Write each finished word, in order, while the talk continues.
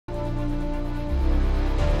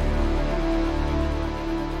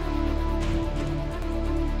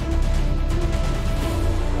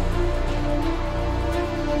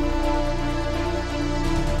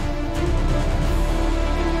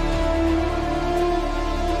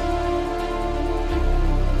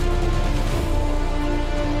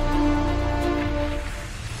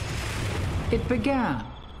began,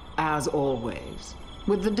 as always,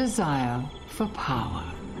 with the desire for power.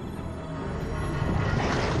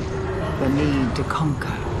 The need to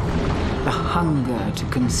conquer, the hunger to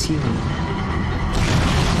consume.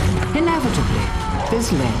 Inevitably,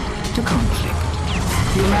 this led to conflict.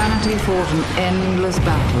 Humanity fought an endless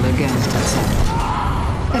battle against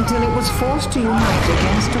itself, until it was forced to unite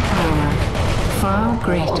against a power far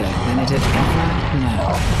greater than it had ever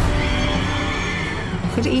known.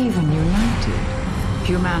 But even united,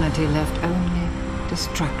 humanity left only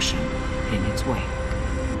destruction in its wake.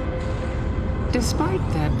 Despite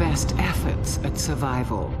their best efforts at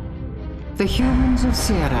survival, the humans of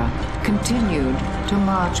Sierra continued to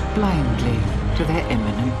march blindly to their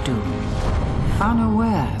imminent doom,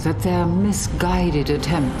 unaware that their misguided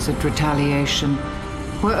attempts at retaliation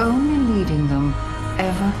were only leading them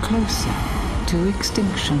ever closer to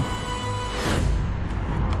extinction.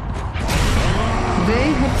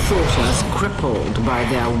 They had thought us crippled by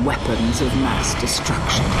their weapons of mass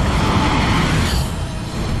destruction.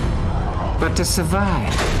 But to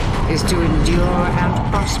survive is to endure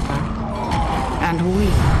and prosper, and we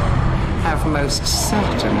have most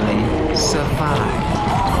certainly survived.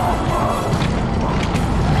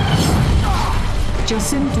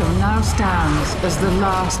 Jacinto now stands as the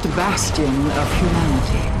last bastion of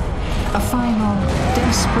humanity, a final,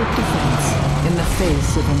 desperate defense in the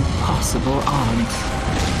face of impossible odds.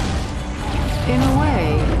 In a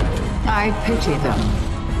way, I pity them.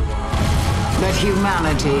 But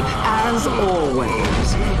humanity, as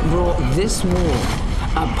always, brought this war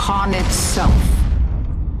upon itself.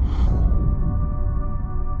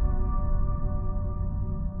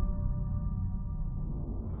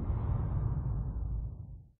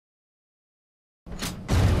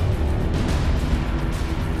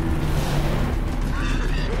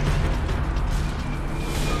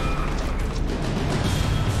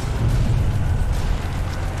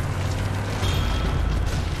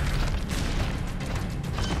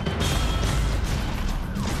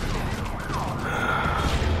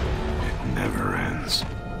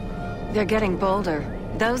 They're getting bolder.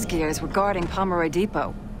 Those gears were guarding Pomeroy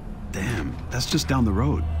Depot. Damn, that's just down the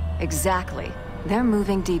road. Exactly. They're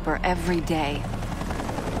moving deeper every day.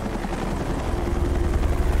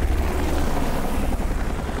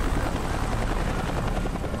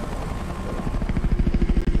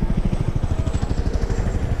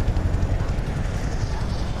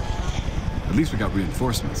 At least we got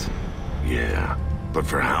reinforcements. Yeah, but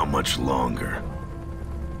for how much longer?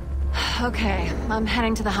 Okay, I'm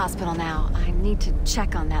heading to the hospital now. I need to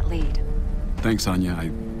check on that lead. Thanks, Anya.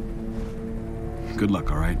 Good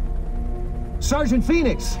luck, all right? Sergeant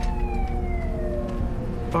Phoenix!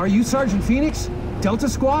 Are you Sergeant Phoenix? Delta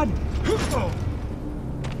Squad?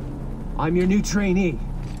 I'm your new trainee.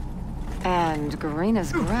 And green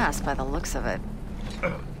as grass by the looks of it.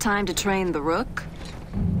 Time to train the Rook?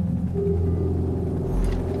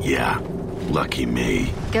 Yeah, lucky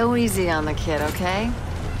me. Go easy on the kid, okay?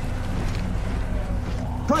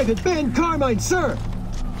 Private Ben Carmine, sir!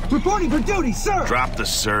 Reporting for duty, sir! Drop the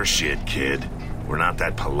sir shit, kid. We're not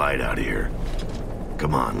that polite out here.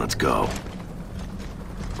 Come on, let's go.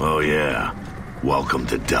 Oh yeah, welcome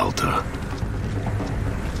to Delta.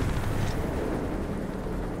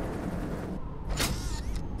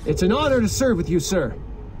 It's an honor to serve with you, sir.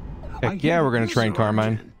 Heck yeah, we're gonna train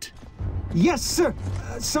Carmine. Yes, sir!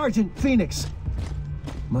 Sergeant Phoenix.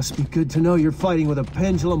 Must be good to know you're fighting with a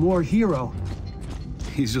Pendulum War hero.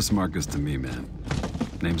 He's just Marcus to me, man.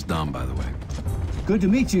 Name's Dom, by the way. Good to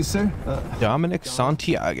meet you, sir. Dominic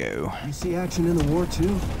Santiago. You see action in the war,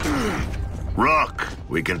 too? Rook,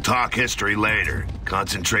 we can talk history later.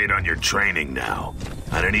 Concentrate on your training now.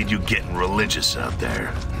 I don't need you getting religious out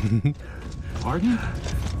there. Pardon?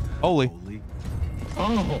 Holy.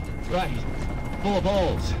 Oh, right. Full of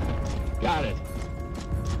holes. Got it.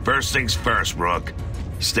 First things first, Rook.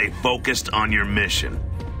 Stay focused on your mission.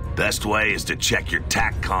 Best way is to check your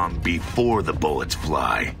TACCOM before the bullets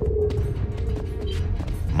fly.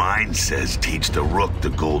 Mine says teach the Rook the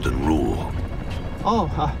golden rule.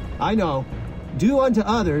 Oh, I know. Do unto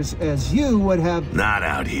others as you would have... Not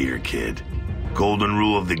out here, kid. Golden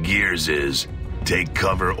rule of the gears is take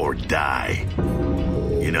cover or die.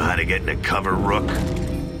 You know how to get into cover, Rook?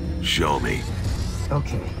 Show me.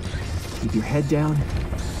 Okay. Keep your head down,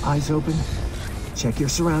 eyes open, check your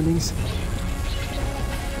surroundings.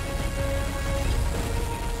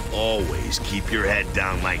 Always keep your head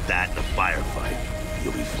down like that in a firefight.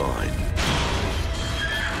 You'll be fine.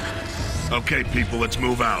 Okay, people, let's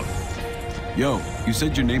move out. Yo, you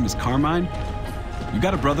said your name is Carmine? You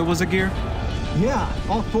got a brother was a gear? Yeah,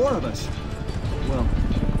 all four of us. Well,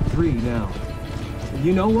 three now.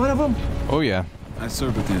 You know one of them? Oh, yeah. I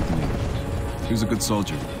served with Anthony. He was a good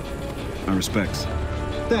soldier. My respects.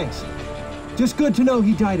 Thanks. Just good to know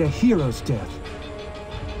he died a hero's death.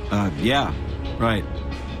 Yeah, right.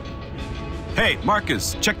 Hey,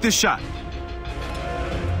 Marcus, check this shot.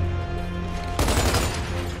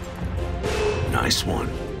 Nice one.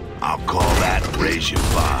 I'll call that raise you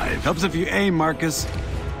 5. Helps if you aim, Marcus.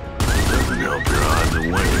 Doesn't help your odds of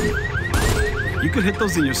winning. You could hit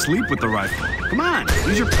those in your sleep with the rifle. Come on,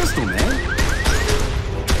 use your pistol, man.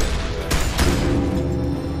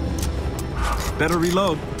 Better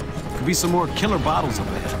reload. Could be some more killer bottles up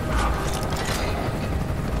ahead.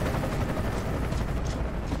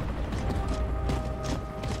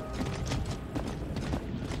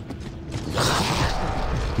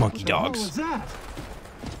 Monkey What the hell dogs. was that?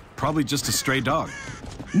 Probably just a stray dog.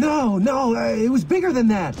 No, it was bigger than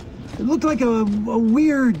that. It looked like a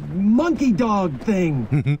weird monkey dog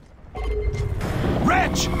thing.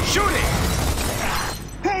 Reg, shoot it!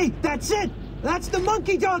 Hey, that's it! That's the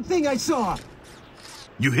monkey dog thing I saw!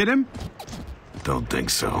 You hit him? Don't think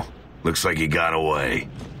so. Looks like he got away.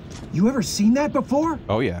 You ever seen that before?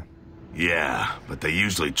 Oh, yeah. Yeah, but they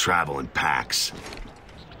usually travel in packs.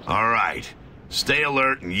 All right. Stay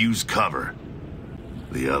alert and use cover.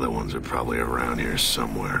 The other ones are probably around here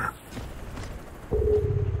somewhere.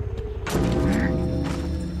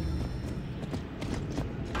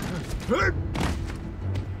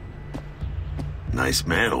 Nice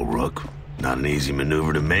mantle, Rook. Not an easy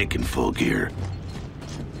maneuver to make in full gear.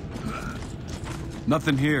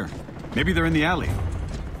 Nothing here. Maybe they're in the alley.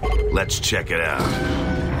 Let's check it out.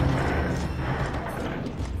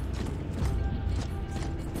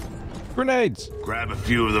 Grenades. Grab a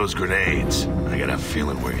few of those grenades. I got a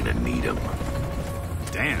feeling we're gonna need them.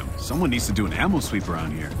 Damn, someone needs to do an ammo sweep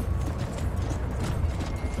around here.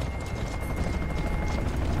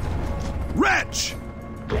 Reg!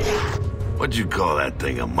 What'd you call that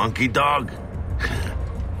thing, a monkey dog?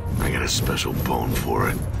 I got a special bone for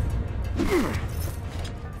it.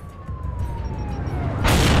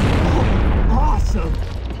 Awesome!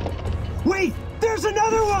 Wait, there's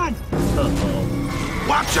another one!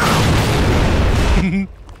 Watch out!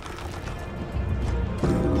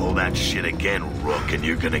 Pull that shit again, Rook, and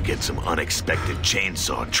you're gonna get some unexpected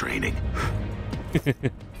chainsaw training.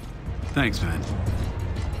 Thanks, man.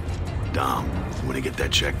 Dom, you wanna get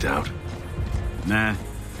that checked out? Nah,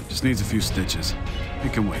 just needs a few stitches.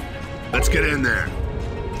 It can wait. Let's get in there.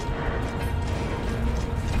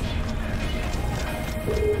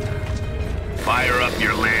 Fire up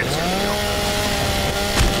your lantern.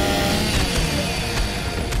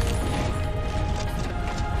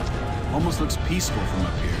 Almost looks peaceful from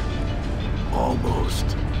up here.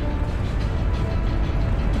 Almost.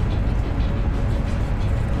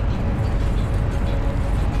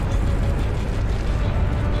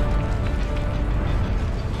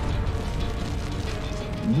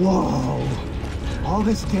 Whoa! All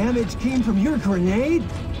this damage came from your grenade?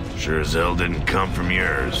 Sure as hell didn't come from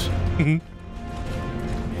yours.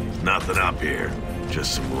 Nothing up here.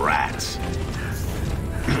 Just some rats.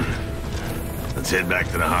 Let's head back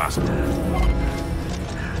to the hospital.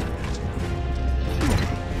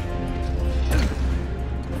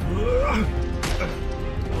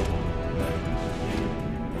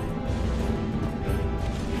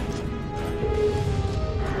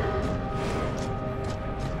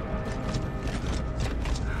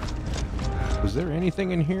 Was there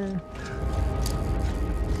anything in here?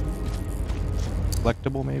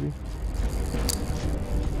 Collectible, maybe?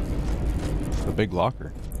 A big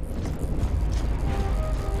locker.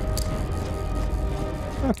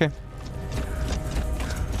 Okay.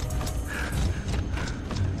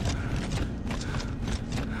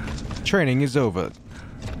 Training is over.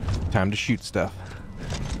 Time to shoot stuff.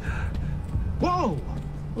 Whoa!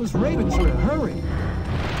 Those ravens are in a hurry.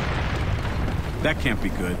 That can't be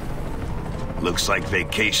good. Looks like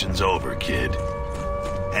vacation's over, kid.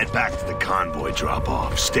 Head back to the convoy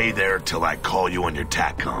drop-off. Stay there till I call you on your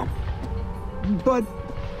TACCOM. But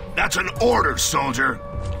That's an order, soldier!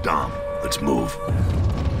 Dom, let's move.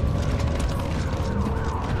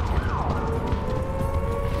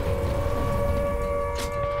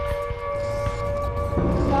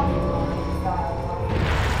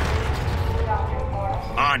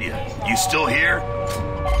 Anya, you still here?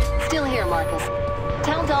 Still here, Marcus.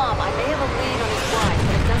 Tell Dom I may have a lead on his wife,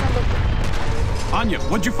 but it doesn't look... Anya,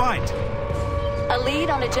 what'd you find? A lead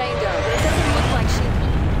on a Jane Doe, but it doesn't look like she...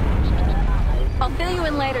 I'll fill you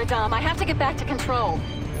in later, Dom. I have to get back to control.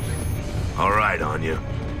 All right, Anya.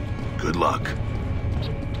 Good luck.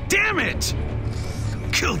 Damn it!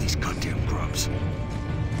 Kill these goddamn grubs.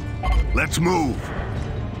 Let's move.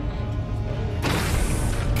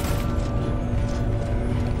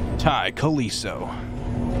 Ty Caliso.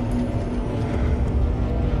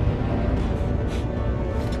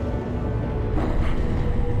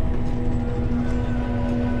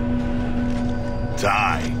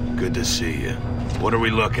 Ty, good to see you. What are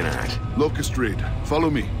we looking at? Locust raid.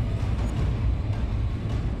 Follow me.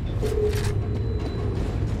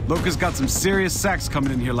 Locust got some serious sacks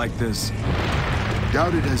coming in here like this.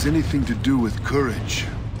 Doubt it has anything to do with courage.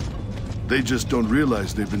 They just don't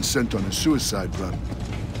realize they've been sent on a suicide run.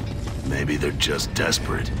 Maybe they're just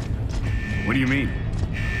desperate. What do you mean?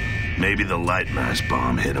 Maybe the Lightmass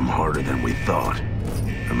bomb hit them harder than we thought.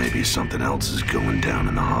 Or maybe something else is going down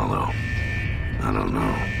in the hollow. I don't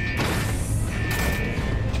know.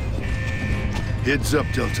 Heads up,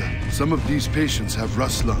 Delta. Some of these patients have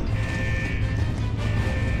rust lung.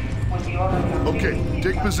 Okay,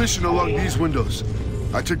 take position along these windows.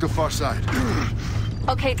 I took the far side.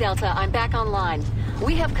 Okay, Delta, I'm back online.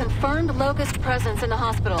 We have confirmed Locust presence in the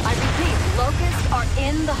hospital. I repeat, Locusts are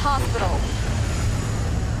in the hospital.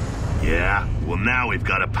 Yeah? Well, now we've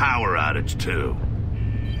got a power outage, too.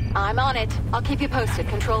 I'm on it. I'll keep you posted.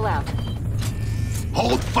 Control out.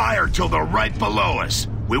 Hold fire till they're right below us.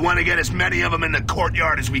 We want to get as many of them in the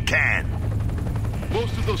courtyard as we can.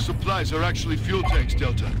 Most of those supplies are actually fuel tanks,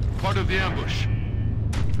 Delta. Part of the ambush.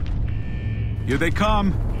 Here they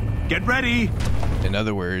come. Get ready. In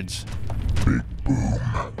other words, Big boom.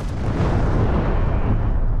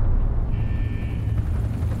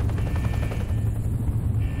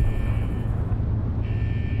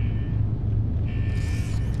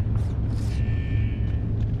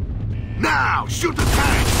 Now, shoot the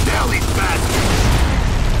tanks! Nail these bastards!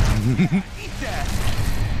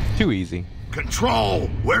 too easy. Control!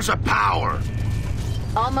 Where's the power?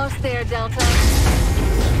 Almost there, Delta.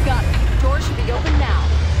 Got it. Doors should be open now.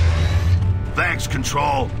 Thanks,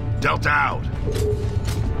 Control. Delta out.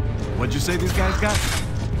 What'd you say these guys got?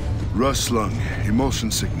 Rust lung,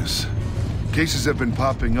 emotion sickness. Cases have been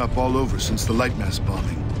popping up all over since the Lightmass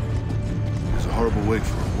bombing. It's a horrible way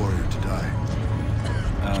for a warrior to die.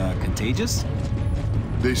 Contagious?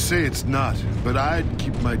 They say it's not, but I'd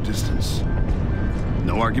keep my distance.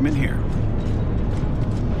 No argument here.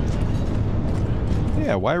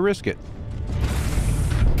 Yeah, why risk it?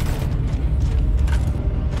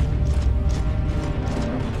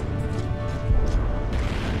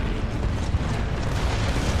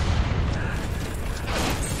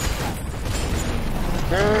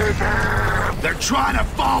 They're trying to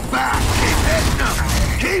fall back! Keep hitting them!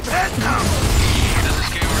 Keep hitting them! This is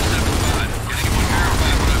KR-75. Can anyone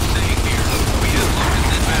verify what I'm seeing here? We have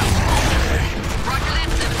Locust inbound. Roger that,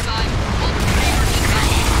 75.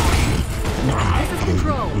 This is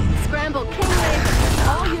Control. Scramble King Laser.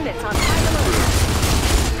 All units on high alert.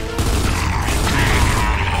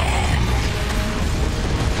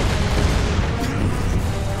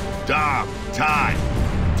 Dom, Ty,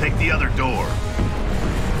 take the other door.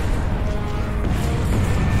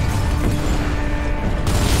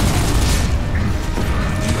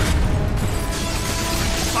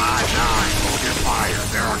 5-9, hold your fire.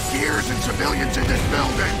 There are gears and civilians in this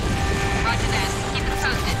building. Roger that. Keep it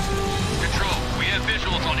posted. Control, we have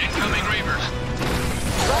visuals on incoming Reavers.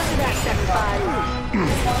 Roger that, 75.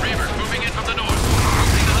 Reavers moving in from the north.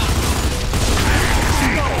 Approaching the hospital.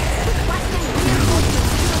 Requesting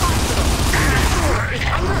reinforcements to the hospital. The store is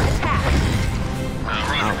under attack.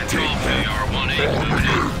 Roger, Control, KR-18 moving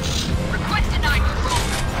in. Request denied, Control.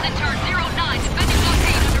 Centaur 09, defending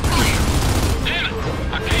blockade under fire. Damn it!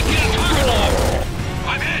 I can't get a target on!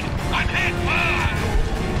 I'm hit! I'm hit!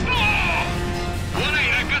 Ah!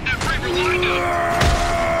 1-8, I've got that Reaver lined up!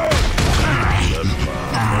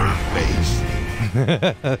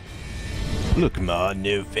 Look, ma,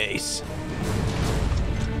 no face.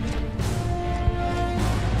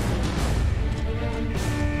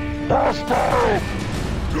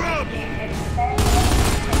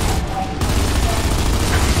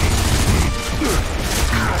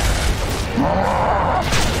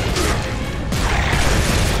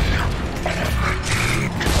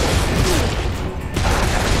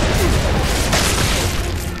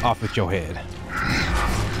 Off with your head.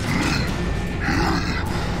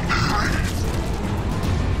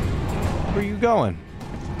 Where are you going?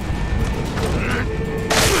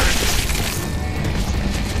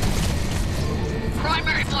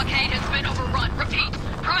 Primary blockade has been overrun. Repeat.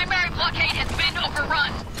 Primary blockade has been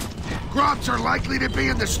overrun. Grunts are likely to be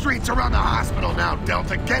in the streets around the hospital now,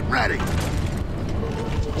 Delta. Get ready.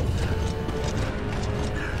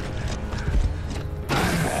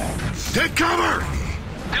 Take cover!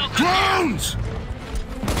 Delta, Drones!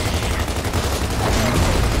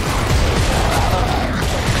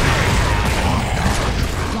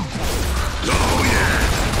 Oh, yeah!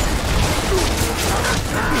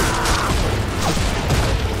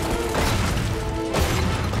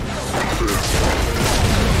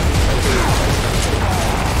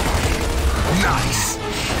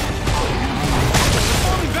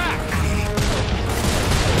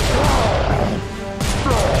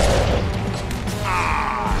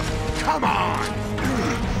 on!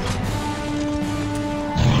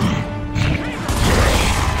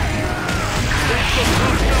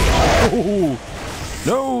 Oh,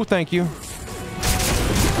 no, thank you.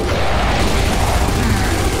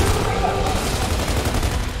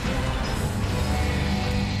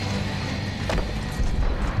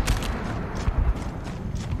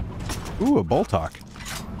 Ooh, a Boltok.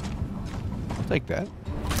 I'll take that.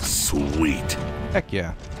 Sweet. Heck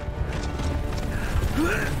yeah.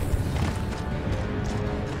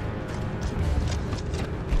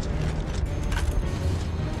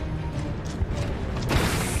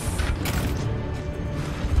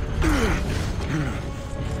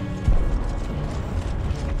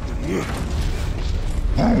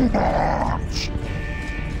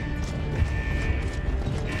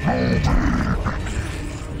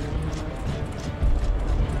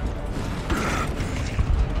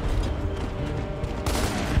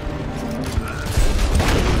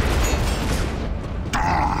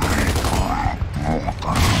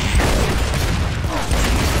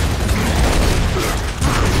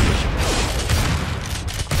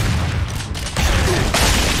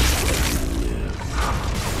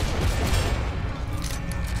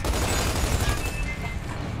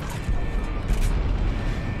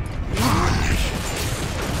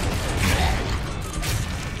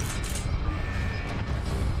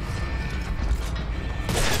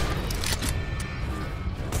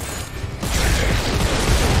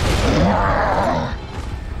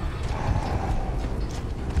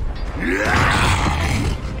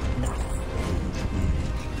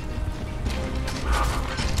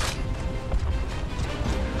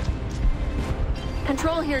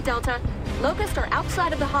 Control here, Delta. Locusts are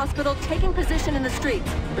outside of the hospital, taking position in the streets,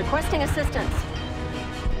 requesting assistance.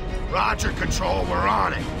 Roger, Control, we're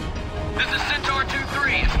on it. This is Centaur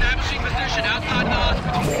 2-3, establishing position outside the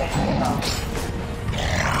hospital.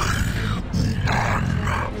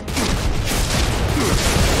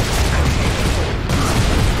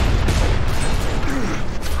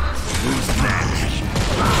 Who's next?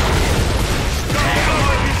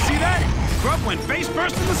 Oh, you see that? Grub went face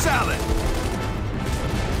first in the salad.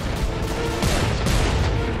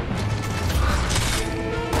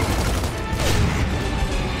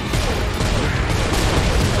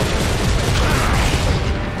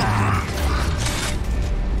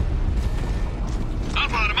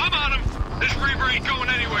 I'm on him. This Reaver ain't going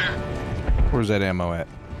anywhere. Where's that ammo at?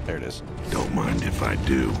 There it is. Don't mind if I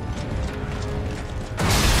do.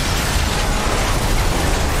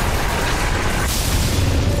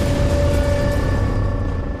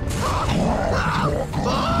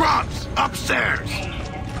 Grubs! Upstairs!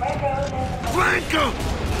 Flank him!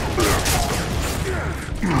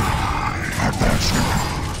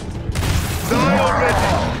 Die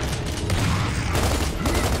already!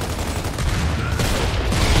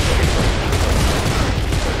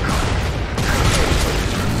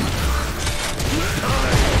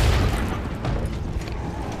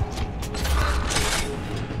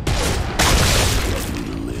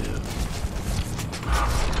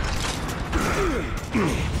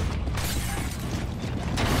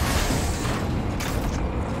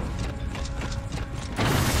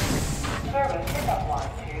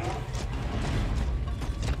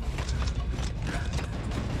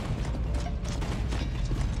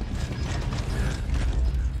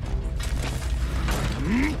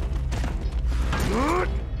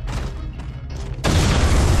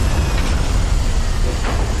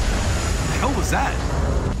 That?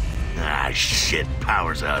 Ah, shit.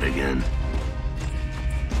 Power's out again.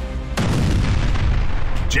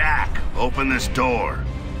 Jack, open this door.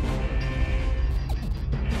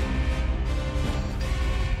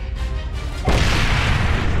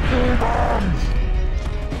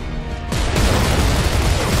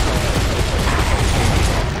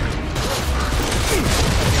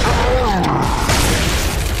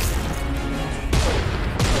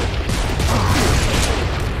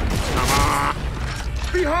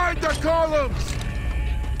 Behind the columns!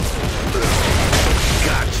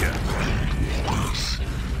 Gotcha.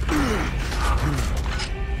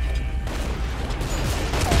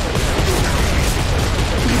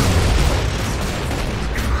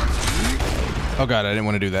 Oh god, I didn't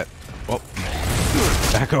want to do that. Well,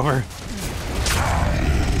 back over.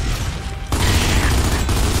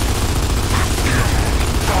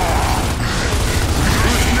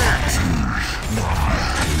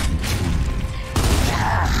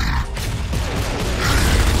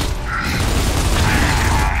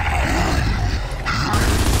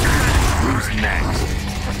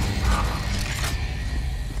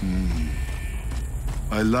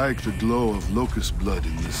 I like the glow of locust blood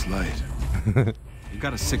in this light. You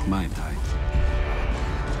got a sick mind, Ty.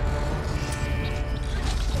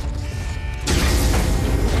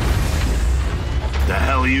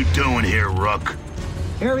 hell are you doing here, Rook?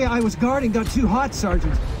 Area I was guarding got too hot,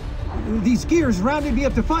 Sergeant. These gears rounded me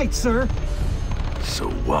up to fight, sir.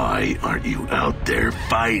 So why aren't you out there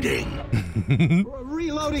fighting?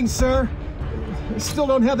 Reloading, sir. I still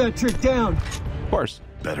don't have that trick down. Of course.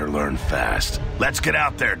 Better learn fast. Let's get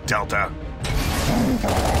out there, Delta.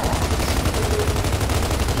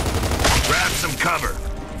 Grab some cover.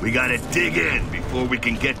 We gotta dig in before we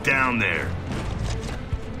can get down there.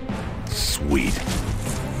 Sweet.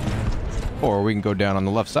 Or we can go down on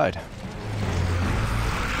the left side.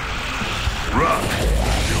 Rook,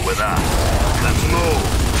 you're with us. Let's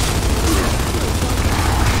move.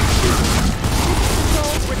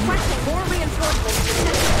 Requesting more reinforcements to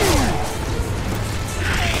Sector 4.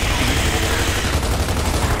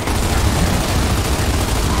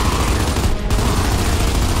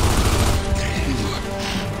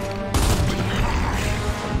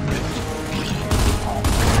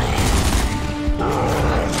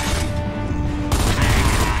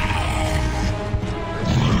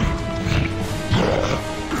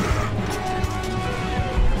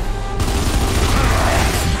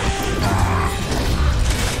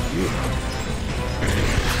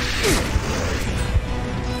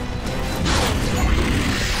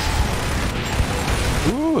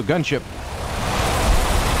 Ooh, a gunship.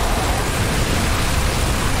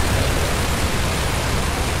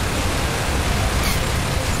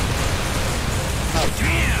 Oh,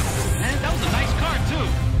 damn! Man, that was a nice car,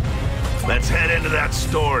 too. Let's head into that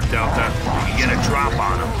store, Delta. We can get a drop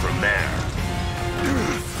on them from there.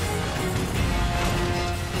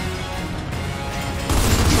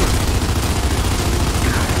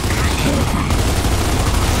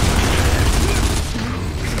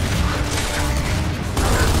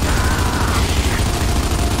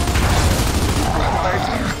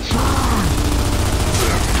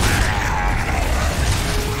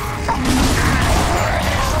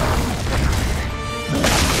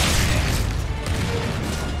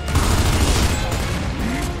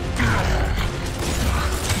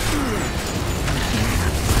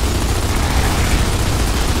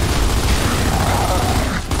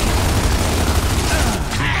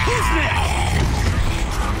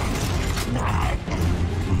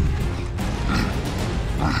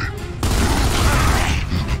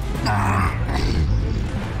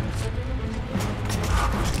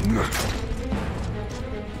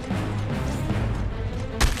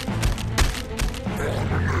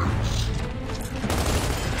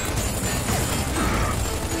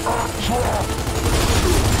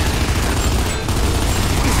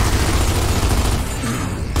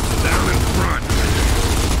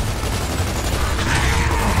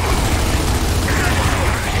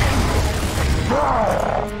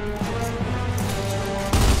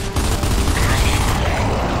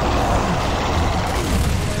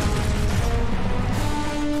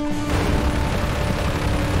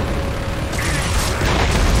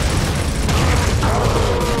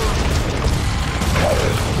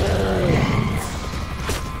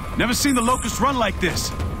 Never seen the Locust run like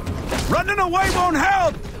this. Running away won't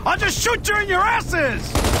help! I'll just shoot you in your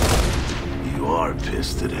asses! You are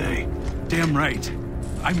pissed today. Damn right.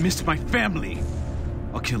 I missed my family.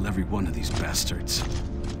 I'll kill every one of these bastards.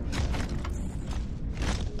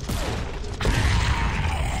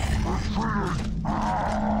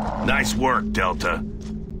 Nice work, Delta.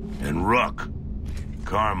 And Rook,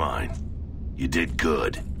 Carmine, you did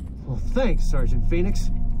good. Well, thanks, Sergeant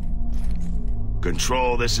Phoenix.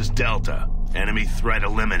 Control, this is Delta. Enemy threat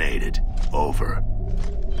eliminated. Over.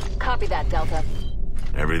 Copy that, Delta.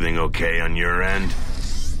 Everything okay on your end?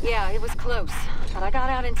 Yeah, it was close, but I got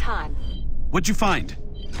out in time. What'd you find?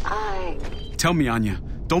 Tell me, Anya.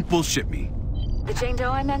 Don't bullshit me. The Jane Doe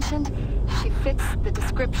I mentioned, she fits the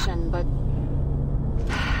description, but...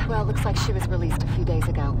 Well, looks like she was released a few days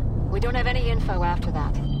ago. We don't have any info after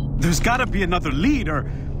that. There's gotta be another lead or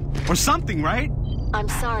something, right? I'm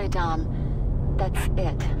sorry, Dom. That's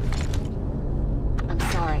it. I'm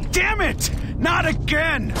sorry. Damn it! Not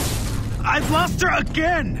again! I've lost her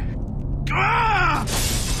again! Ah!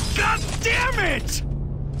 God damn it!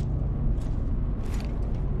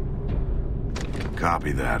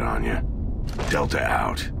 Copy that, Anya. Delta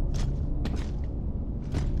out.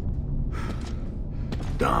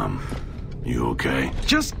 Dom, you okay?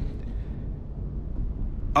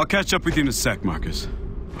 I'll catch up with you in a sec, Marcus.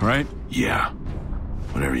 All right? Yeah.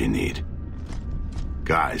 Whatever you need.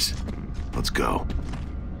 Guys, let's go.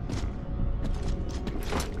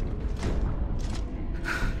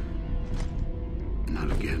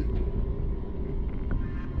 Not again.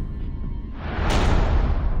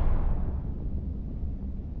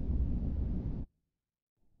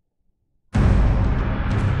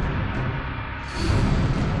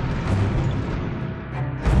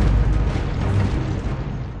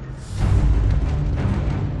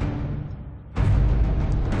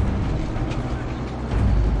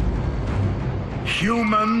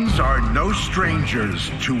 Humans are no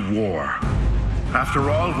strangers to war.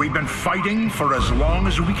 After all, we've been fighting for as long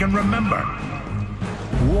as we can remember.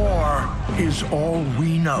 War is all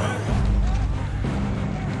we know.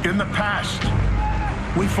 In the past,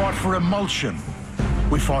 we fought for emulsion.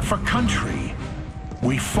 We fought for country.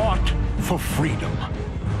 We fought for freedom.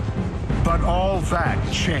 But all that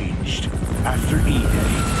changed after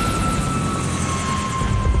E-Day.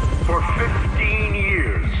 For 15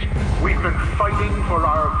 years, we've been fighting for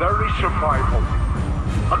our very survival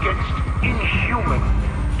against inhuman,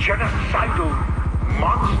 genocidal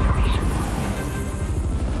monsters.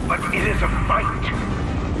 But it is a fight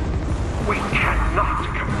we cannot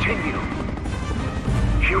continue.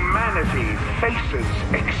 Humanity faces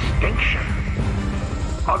extinction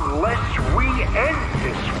unless we end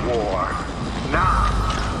this war now.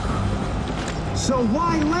 So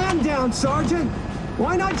why land down, Sergeant?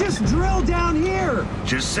 Why not just drill down here?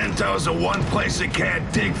 Jacinto's the one place it can't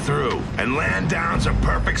dig through, and land down's a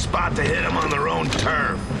perfect spot to hit them on their own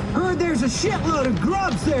turf. Heard there's a shitload of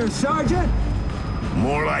grubs there, Sergeant.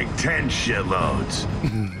 More like 10 shitloads.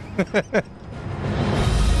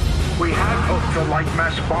 We had hoped the light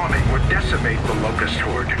mass bombing would decimate the Locust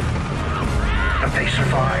Horde. But they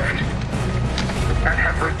survived, and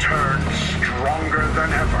have returned stronger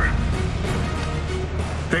than ever.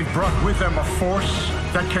 They've brought with them a force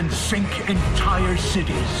that can sink entire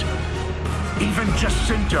cities. Even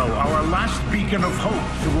Jacinto, our last beacon of hope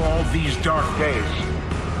through all these dark days,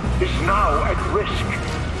 is now at risk.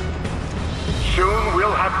 Soon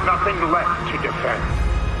we'll have nothing left to defend.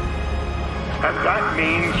 And that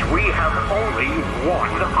means we have only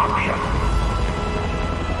one option.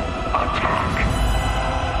 Attack.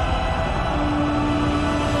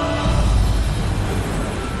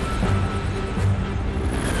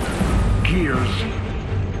 Gears,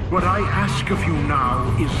 what I ask of you now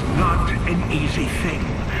is not an easy thing,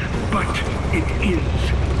 but it is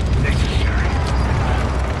necessary.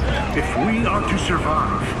 If we are to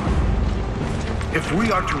survive, if we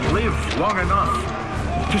are to live long enough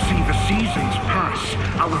to see the seasons pass,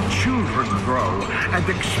 our children grow, and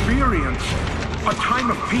experience a time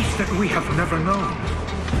of peace that we have never known,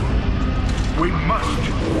 we must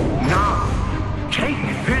now take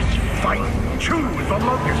this fight to the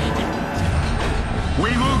Locust. We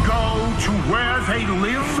will go to where they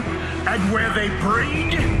live and where they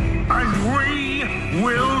breed, and we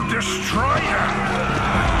will destroy them.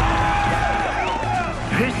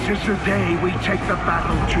 This is the day we take the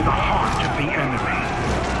battle to the heart of the enemy.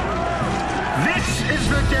 This is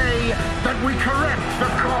the day that we correct the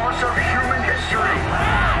course of human history.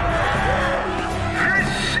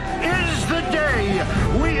 This is the day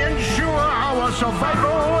we ensure our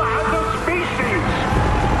survival as a species.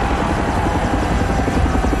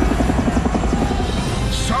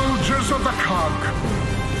 Soldiers of the Cog,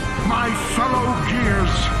 my fellow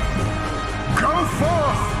Gears, go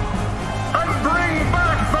forth and bring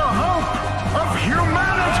back the hope of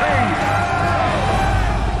humanity!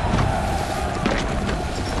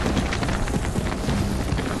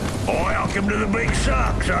 Welcome to the big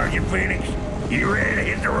suck, Sergeant Phoenix. You ready to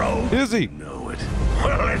hit the road? Is he? Know it.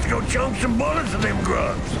 Well, let's go choke some bullets at them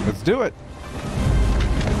grubs. Let's do it.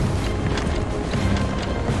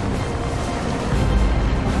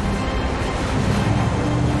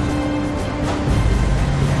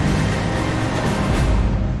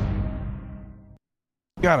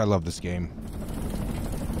 God, I love this game.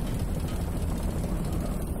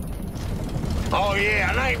 Oh,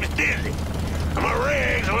 yeah, name's Dizzy. My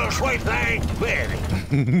rig's a little sweet thing,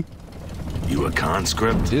 Betty. You a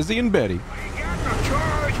conscript? Dizzy and Betty. You got no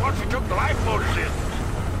choice once you took the lifeboat assistance.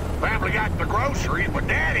 Family got the groceries, but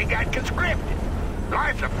Daddy got conscripted.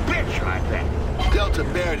 Life's a bitch like that. Delta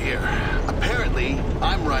Baird here. Apparently,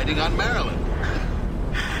 I'm riding on Maryland.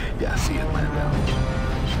 Yeah, see you, Lando.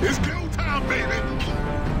 It's go time, baby.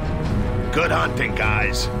 Good hunting,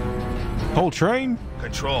 guys. Whole train?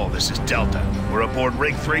 Control, this is Delta. We're aboard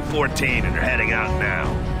Rig 314 and are heading out now.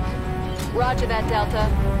 Roger that, Delta.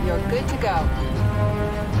 You're good to go.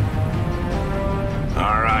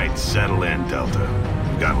 All right, settle in, Delta.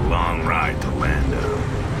 We've got a long ride to Lando.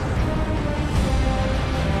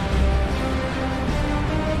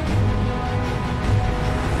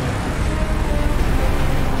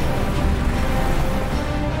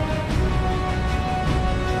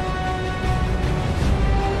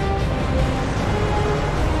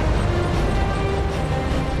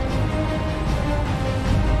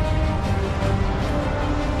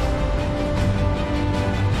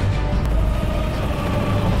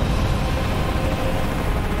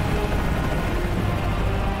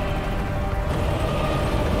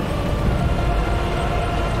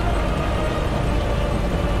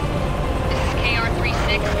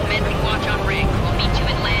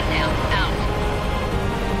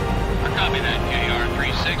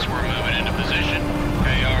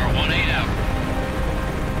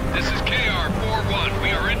 This is KR-41.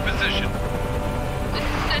 We are in position. This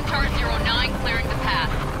is Centaur 09 clearing the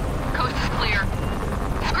path. Coast is clear.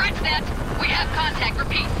 Scratch that! We have contact.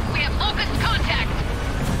 Repeat, we have locust contact!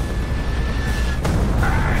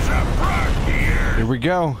 There's a front here! Here we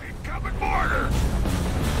go. Incoming mortars!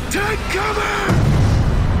 Take cover!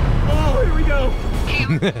 Oh, here we go.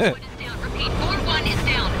 KR-41 is down. Repeat, 41 is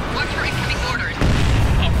down. Watch for incoming mortars.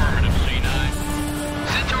 Affirmative, C9.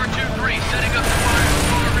 Centaur 2-3, setting up the fire on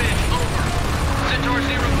Far Ridge. Over. Centaur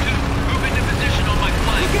 02, move into position on my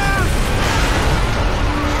flank. Look out!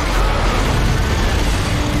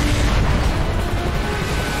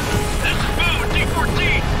 This is Boone, D14.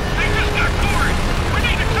 They just got Corey. We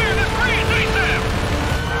need to clear this breeze ASAP.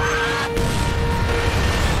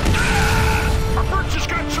 Our bird just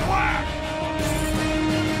got shellacked!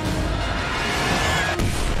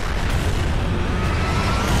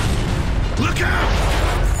 Look out!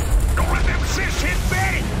 Don't let them sis hit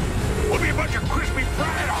Betty! We'll be a bunch of crispy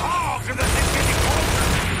fried hogs if this thing gets closer!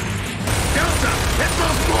 Delta, hit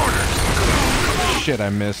those mortars! Come on! Shit, I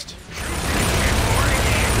missed.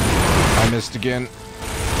 I missed again.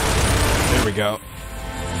 There we go.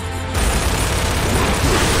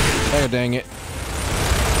 Oh, dang it.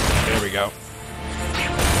 There we go.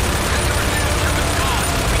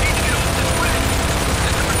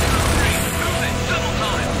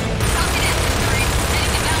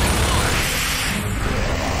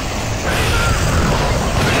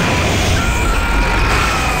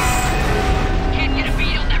 Can't get a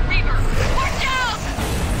beat on that Reaver! Watch out!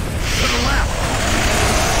 To the left!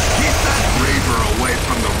 Keep that Reaver away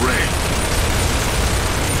from the rig!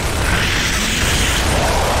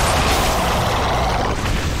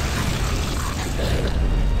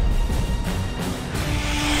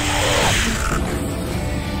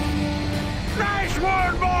 Nice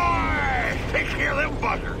one, boy! Take care of them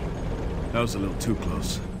buzzers! That was a little too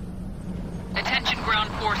close. Attention ground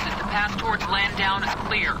forces, the path towards land down is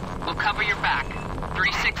clear. We'll cover your back.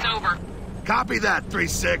 3-6 over. Copy that,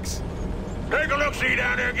 3-6. Take a look-see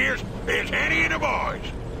down there, Gears. It's Henny and the boys.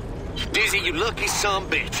 Dizzy, you lucky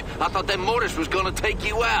sumbitch. I thought them mortars was gonna take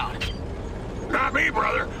you out. Not me,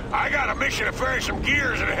 brother. I got a mission to ferry some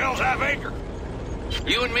gears into Hell's Half Acre.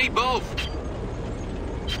 You and me both.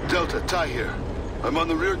 Delta, Ty here. I'm on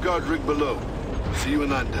the rear guard rig below. See you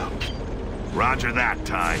in Andown. Roger that,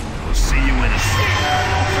 Ty. We'll see you in a sec.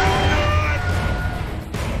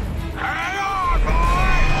 Hang on,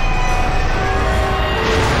 boy!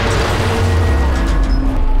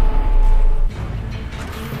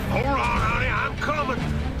 Hold on, honey. I'm coming.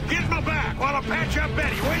 Get my back while I patch up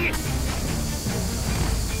Betty, will you?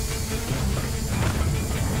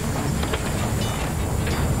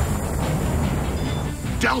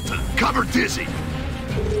 Delta, cover Dizzy.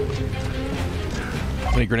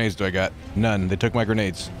 How many grenades do I got? None. They took my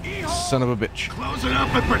grenades. Son of a bitch. Close it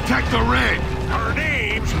up and protect the rig. Her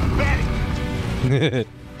name's Betty.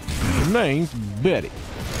 Her name's Betty.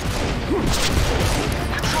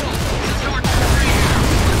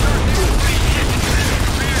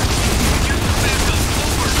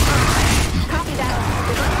 Copy that.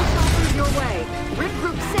 The rebel chopper's your way. Rip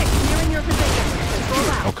Group 6 nearing your position. Control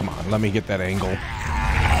out. Oh, come on. Let me get that angle.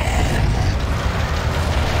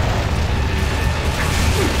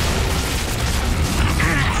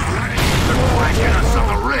 Get us on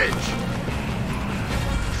the ridge.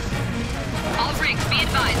 All rigs, be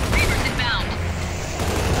advised. Reavers inbound.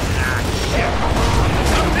 Shit.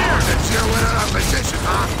 Up there. That's your way out of position,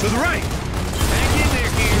 huh? To the right! Hang in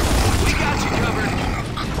there, Gears. We got you covered.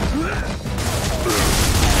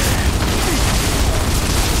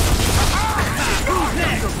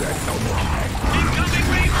 Incoming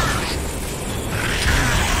Reaver!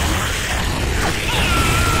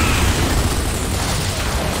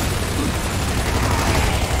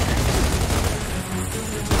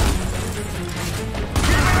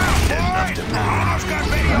 Almost got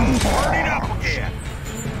Betty all burning up again.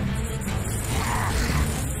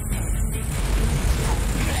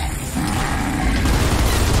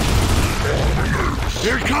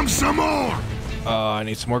 Here comes some more. I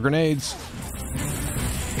need some more grenades.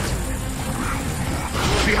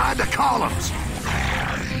 Behind the columns.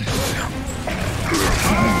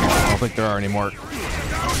 I don't think there are any more.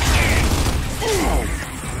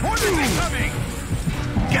 Mortars incoming!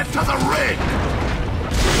 Get to the rig.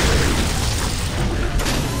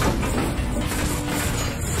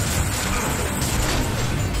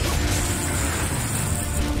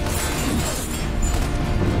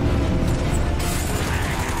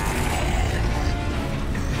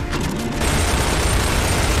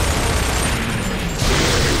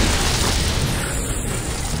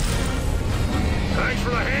 Thanks for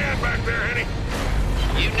the hand back there, Henny.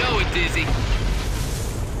 Dizzy.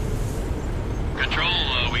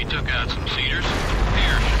 Control, we took out some cedars.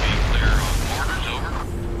 Air should be clear on mortars, over.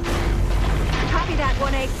 Copy that,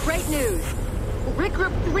 1-8. Great news. Rig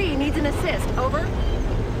Group 3 needs an assist, over.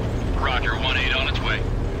 Roger, 1-8 on its way.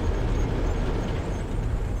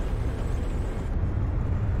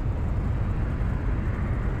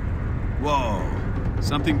 Whoa.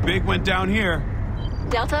 Something big went down here.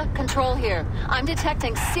 Delta, control here. I'm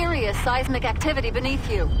detecting serious seismic activity beneath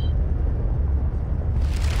you.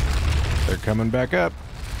 They're coming back up.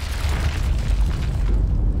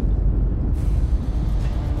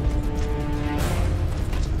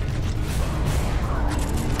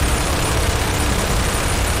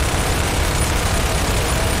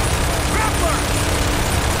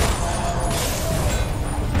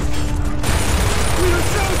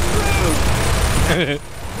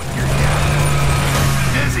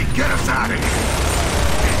 Dizzy, get us out of here!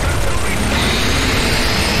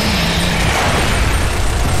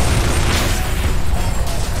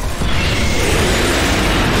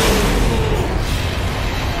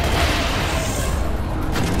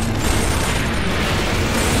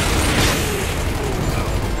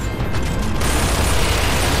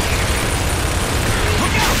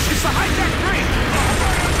 Look out! It's the hijack train!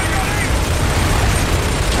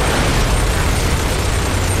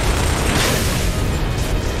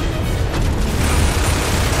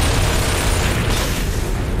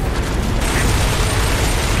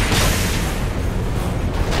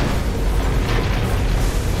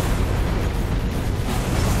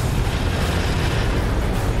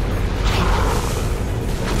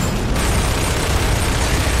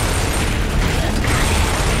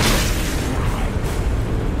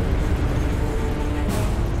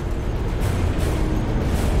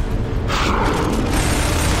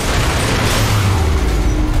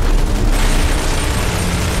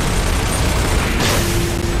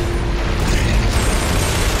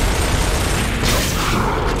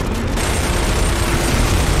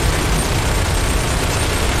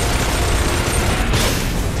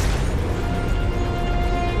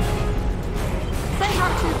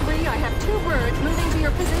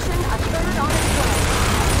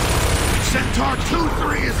 Centaur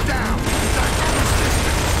 2-3 is down. Dynamic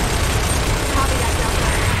assistance. Copy that, Delta.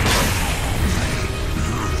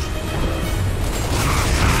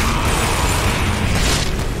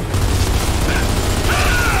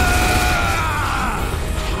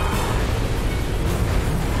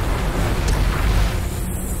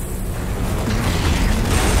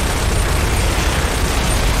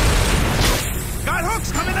 Got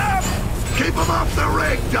hooks coming up! Keep them off the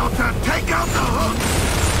rig, Delta. Take out the hooks.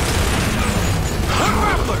 Hook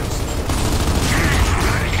grapplers!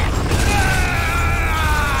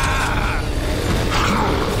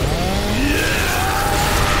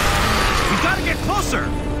 We gotta get closer!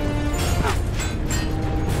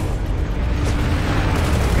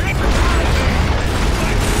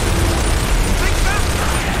 Think faster!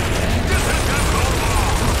 This is the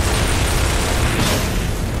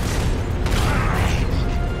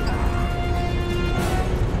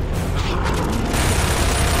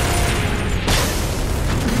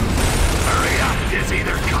Hurry up, Dizzy.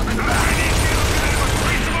 They're coming back.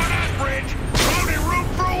 Place them on that bridge. Only room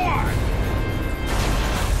for one.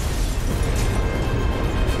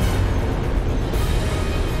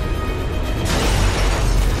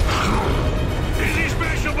 Easy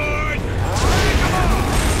special, boy. Come on.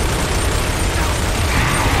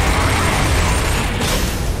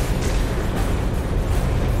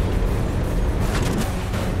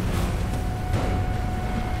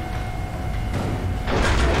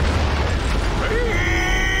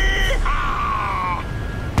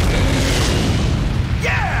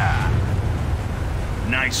 Yeah!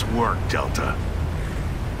 Nice work, Delta.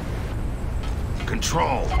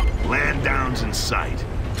 Control. Land down's in sight.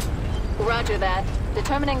 Roger that.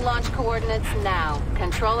 Determining launch coordinates now.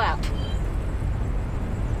 Control out.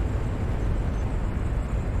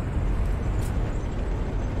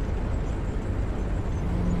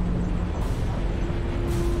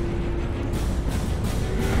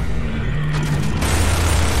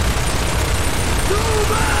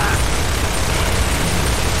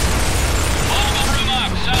 Multiple room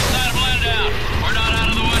up. South side of Blendown. We're not out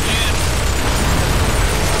of the woods yet.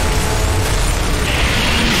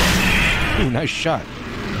 Ooh, nice shot.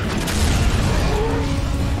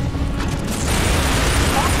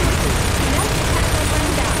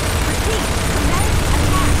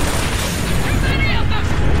 Too many of them!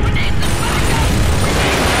 We need some backup!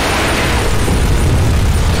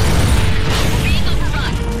 We're being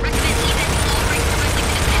overrun. Recommend EVAC all bring directly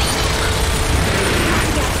to the city.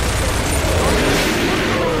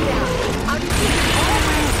 Out of all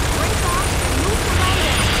ranks, break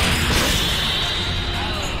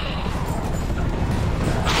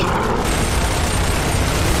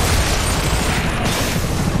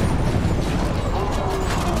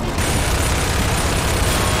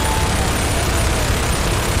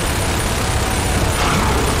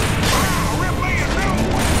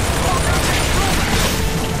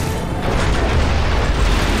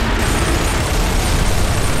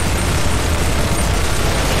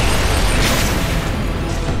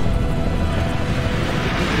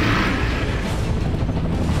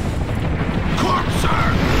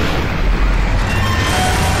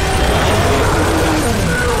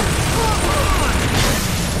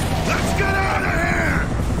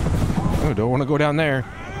down there.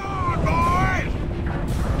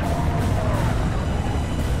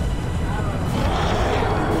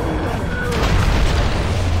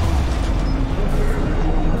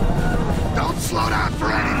 Don't slow down for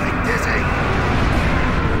anything, Dizzy!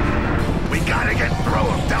 We gotta get through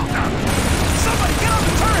him, Delta! Somebody get on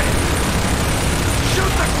the turret!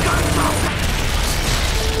 Shoot the guns off!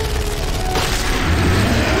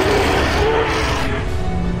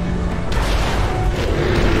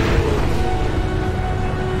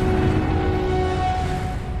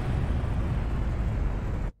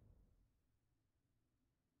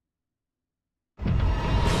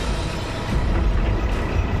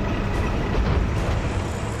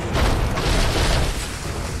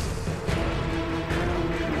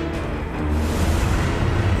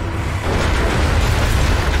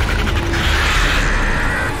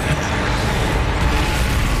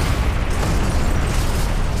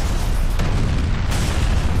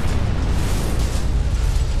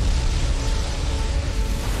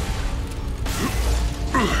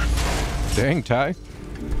 Dang, Ty.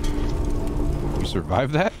 You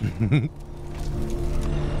survived that?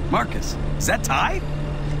 Marcus, is that Ty?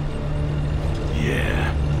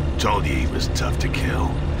 Yeah. Told you he was tough to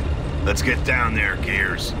kill. Let's get down there,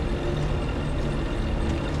 Gears.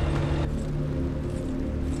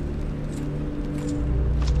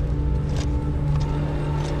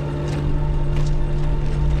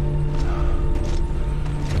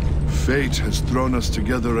 Fate has thrown us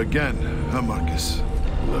together again, huh, Marcus?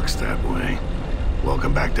 Looks that way.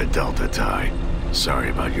 Welcome back to Delta, Ty.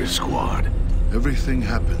 Sorry about your squad. Everything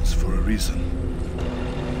happens for a reason.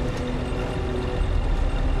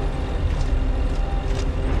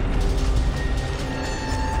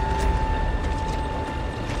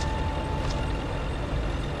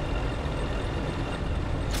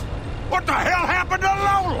 What the hell happened to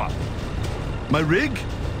Lola? My rig?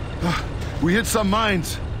 We hit some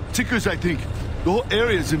mines. Tickers, I think. The whole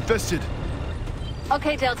area is infested.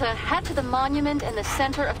 Okay, Delta, head to the monument in the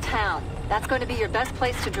center of town. That's going to be your best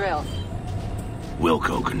place to drill.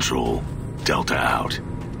 Wilco control. Delta out.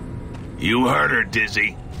 You heard her,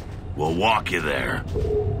 Dizzy. We'll walk you there.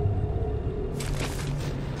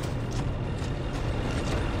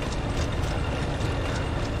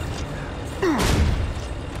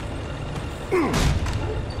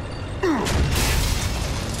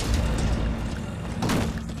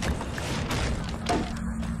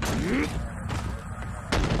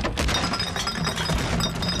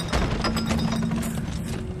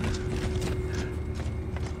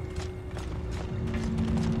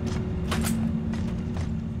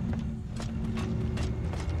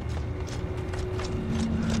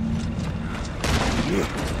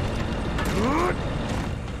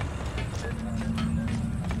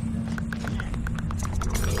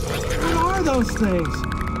 Those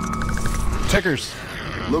things. Tickers.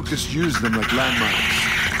 Locusts use them like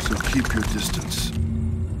landmines, so keep your distance.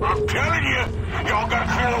 I'm telling you, y'all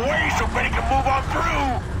gotta clear the way so Betty can move on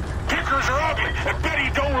through. Tickers are ugly, and Betty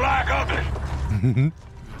don't like ugly.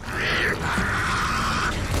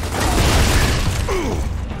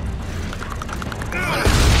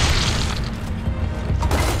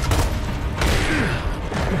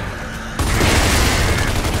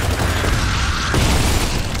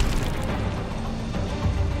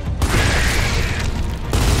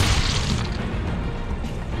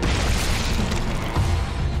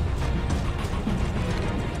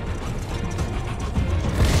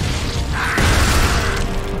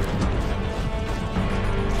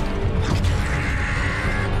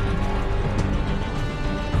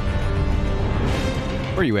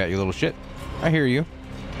 Where you at, you little shit? I hear you.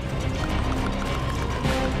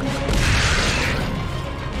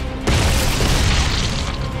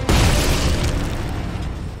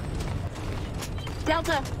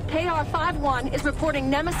 Delta, KR-51 is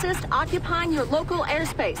reporting Nemesis occupying your local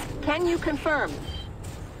airspace. Can you confirm?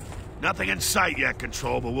 Nothing in sight yet,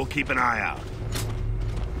 Control, but we'll keep an eye out.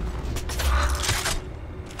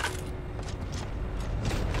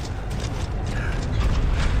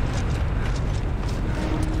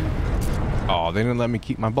 Oh, they didn't let me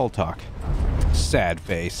keep my Boltok. Sad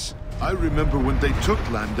face. I remember when they took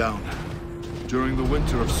land down, during the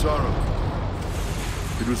Winter of Sorrow.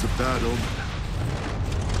 It was a bad omen.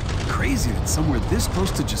 Crazy that somewhere this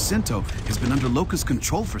close to Jacinto has been under Locust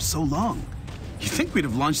control for so long. You'd think we'd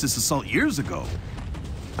have launched this assault years ago.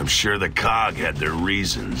 I'm sure the COG had their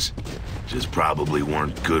reasons. Just probably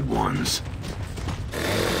weren't good ones.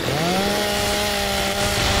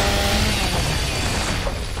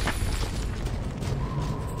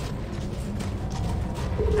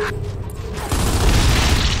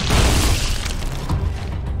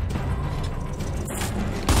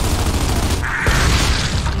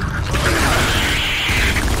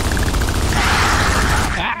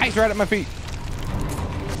 tank's right at my feet.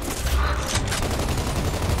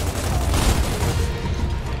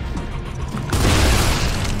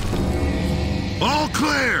 All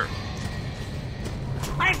clear!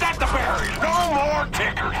 Ain't that the barrier? No more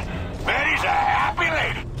tickers. Betty's a happy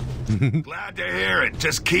lady. Glad to hear it.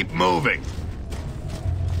 Just keep moving.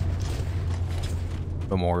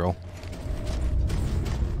 Memorial.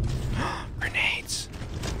 Grenades.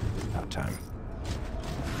 About time.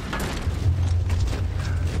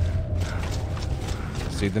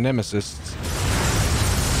 See the Nemesis.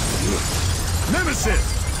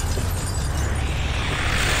 Nemesis!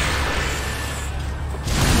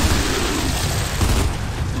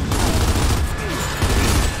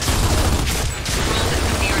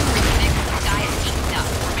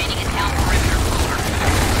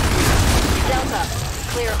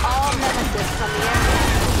 Clear all Nemesis from the area.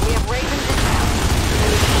 We have Ravens in town.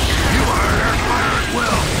 You are air fire at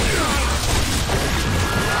will.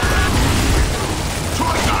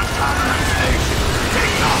 Troy's on top of that station.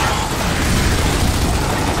 Take cover.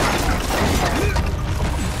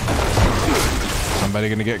 Somebody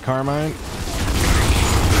gonna get Carmine?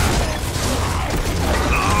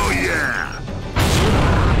 Oh, yeah.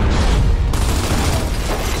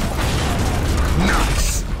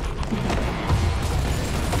 Nice.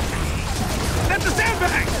 That's the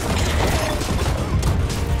sandbag!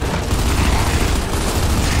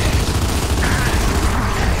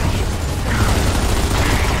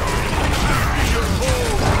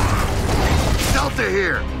 Delta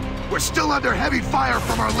here. We're still under heavy fire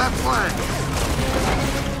from our left flank.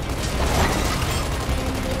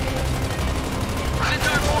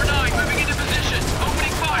 Centaur 4-9 moving into position.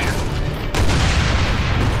 Opening fire.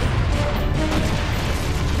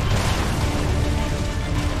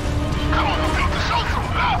 Come on, we'll beat the soul from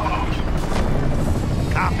Bravo.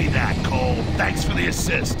 Copy that, Cole. Thanks for the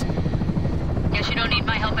assist. Guess you don't need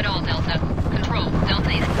my help at all, Delta. Control,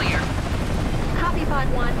 Delta is clear. Copy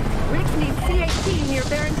 5-1. Riggs needs CHT near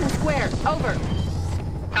Barrington Square. Over.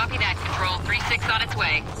 Copy that, Control. 3-6 on its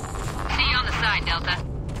way. See you on the side, Delta.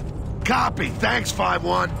 Copy. Thanks,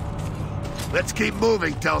 5-1. Let's keep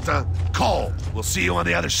moving, Delta. Cole, we'll see you on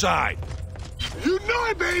the other side. You know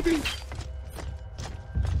it, baby!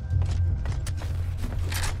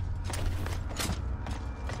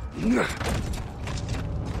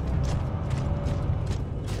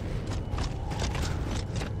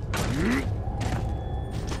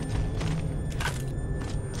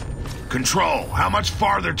 Control, how much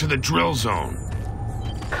farther to the drill zone?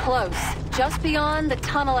 Close. Just beyond the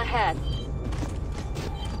tunnel ahead.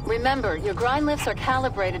 Remember, your grind lifts are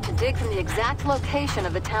calibrated to dig from the exact location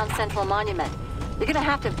of the town central monument. You're gonna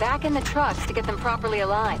have to back in the trucks to get them properly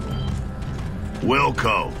aligned.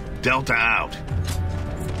 Wilco, Delta out.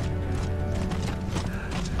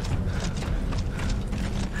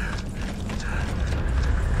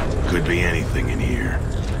 Could be anything in here.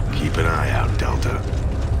 Keep an eye out, Delta.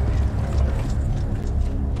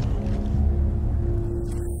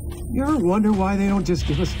 You ever wonder why they don't just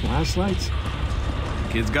give us flashlights?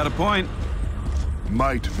 Kid's got a point.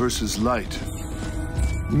 Might versus light.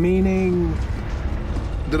 Meaning...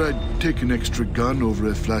 That I'd take an extra gun over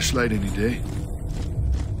a flashlight any day.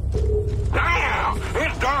 Damn!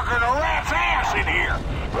 It's darker than a rat's ass in here.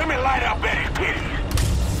 Let me light up Betty's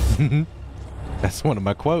pity. That's one of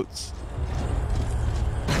my quotes.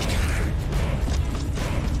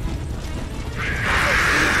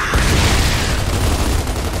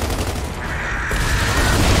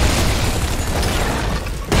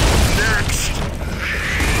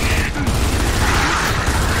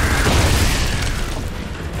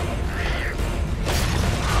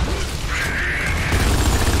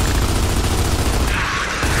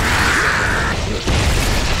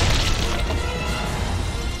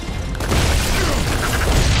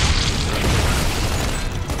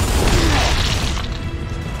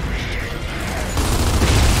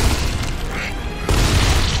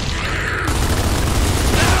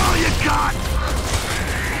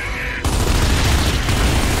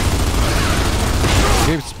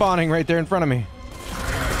 Spawning right there in front of me.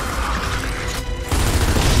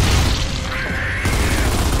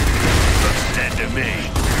 Looks dead to me.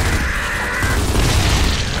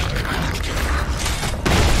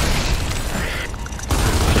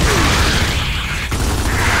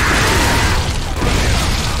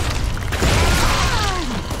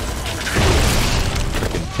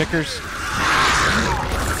 Frickin' tickers.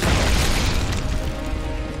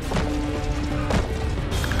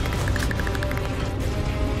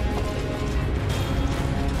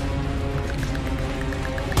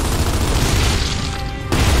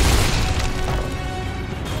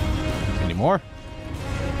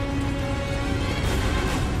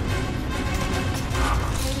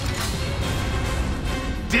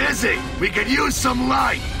 Dizzy, we could use some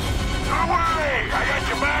light. Don't worry, I got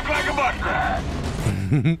your back like a butt crack.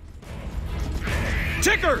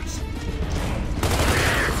 Tickers!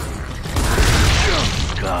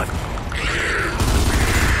 Oh, God.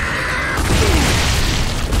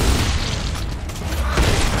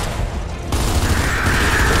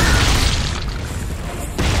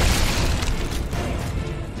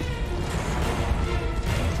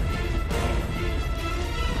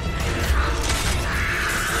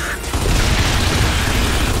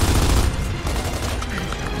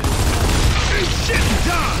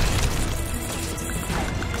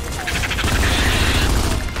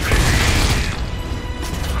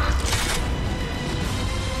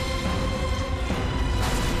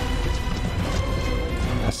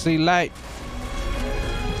 See light.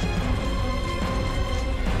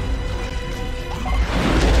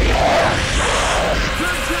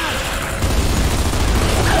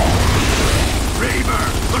 Reaver,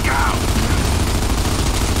 look out!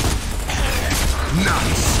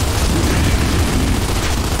 Nice.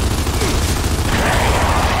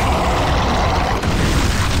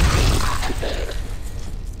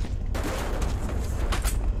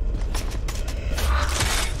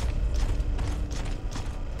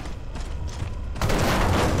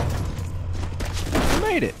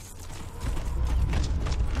 Made it.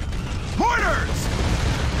 Porters!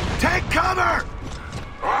 Take cover!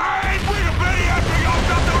 I ain't with a Betty after you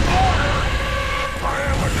opened up the border. I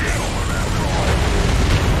am a gentleman after all.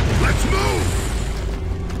 Let's move!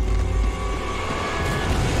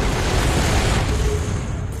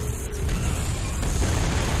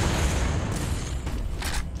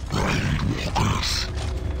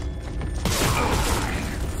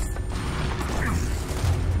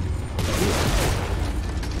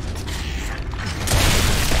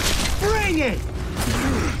 Bring it!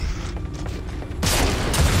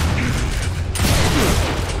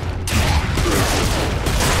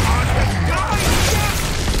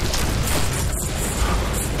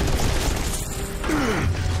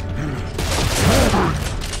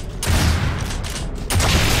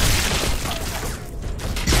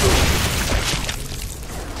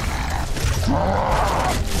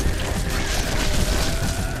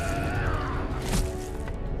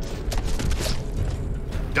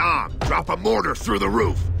 Dom, drop a mortar through the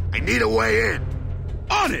roof. I need a way in.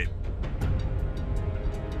 On it!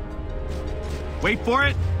 Wait for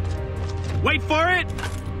it! Wait for it!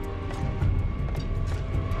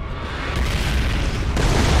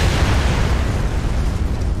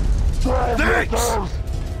 Thanks!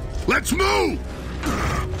 Let's move!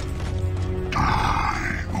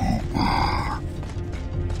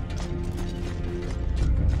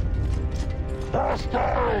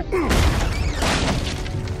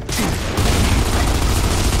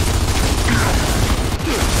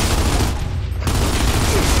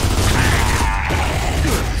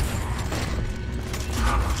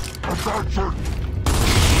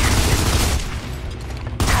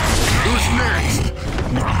 Who's next?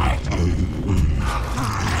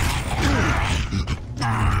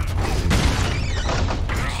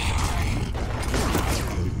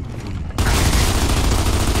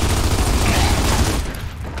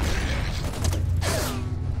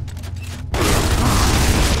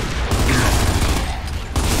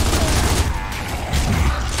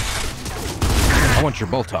 I want your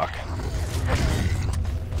bull talk.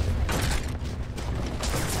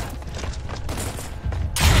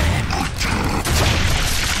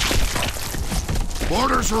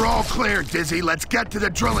 Orders are all clear, Dizzy. Let's get to the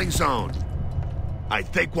drilling zone. I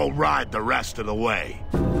think we'll ride the rest of the way.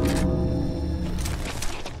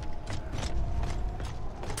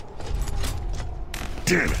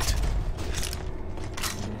 Damn it.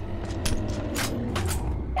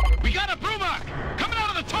 We got a Brumak coming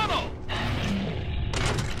out of the tunnel.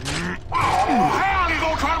 Oh, hell, you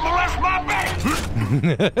gonna try to molest my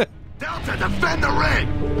base? Delta, defend the ring!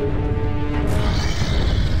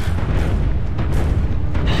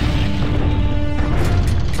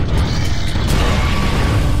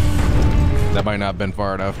 That might not have been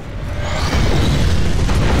far enough.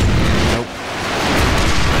 Nope.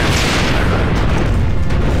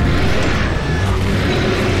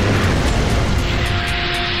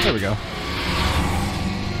 There we go.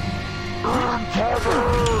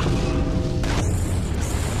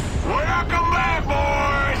 Welcome back,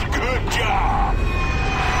 boys. Good job.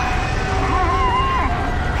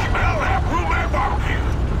 Smell that Brumak barbecue.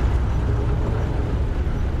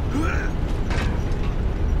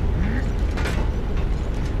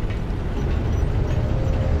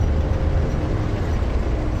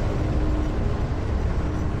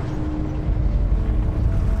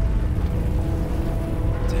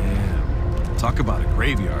 Talk about a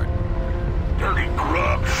graveyard. Dirty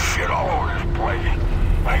grub, shit all over this place.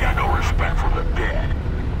 I got no respect for the dead.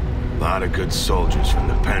 A lot of good soldiers from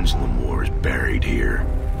the Pendulum Wars buried here.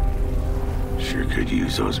 Sure could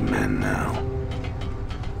use those men now.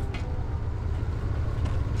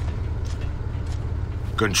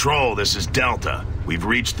 Control, this is Delta. We've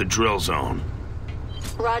reached the drill zone.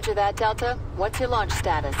 Roger that, Delta. What's your launch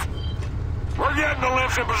status? We're getting the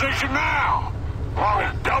lifts in position now. As long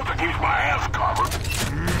as Delta keeps my ass covered.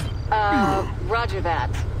 Roger that.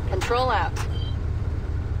 Control out.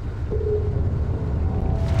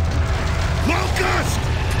 Locust!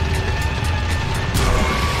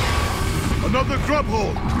 Another grub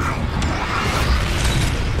hole.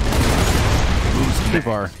 Too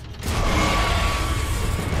far.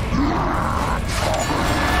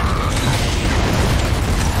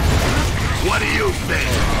 What do you think?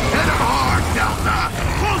 Hit him hard, Delta!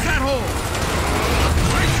 Close that hole!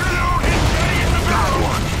 Make sure they don't hit Teddy in the Got middle.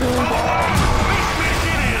 one! This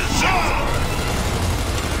mission is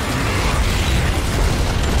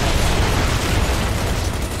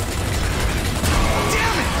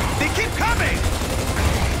Damn it! They keep coming!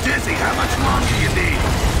 Dizzy, how much longer do you need?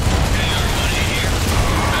 Hey, everybody here.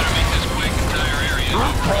 Better make this quick. Entire area.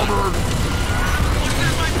 We're covered! Look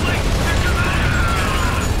at my plate. They're coming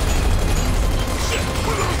out. Shit!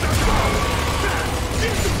 We lost that bomb!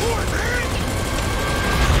 Need support, man!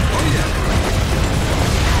 Oh, yeah.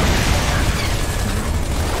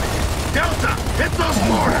 Delta, hit those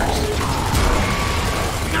mortars!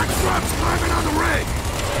 We got grubs climbing on the rig!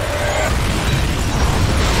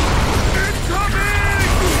 Incoming!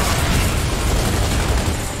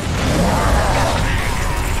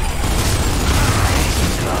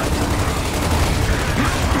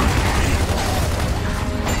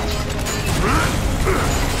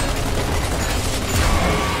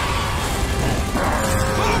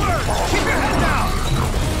 Keep your head down!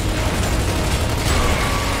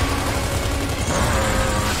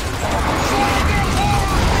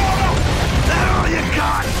 That all you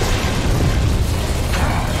got?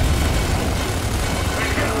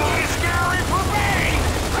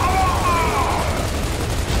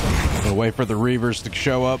 We'll wait for the Reavers to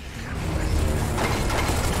show up.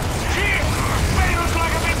 Shit! They look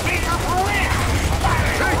like I've been beaten for real.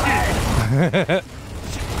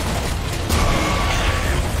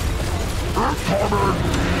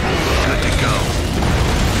 Good to go.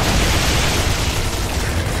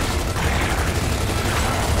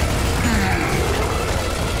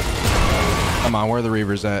 Come on, where are the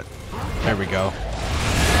Reavers at? There we go. One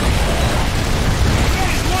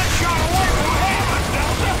shot away from heaven,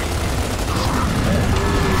 Delta.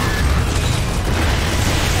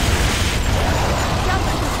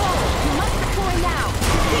 Delta, control! You must deploy now!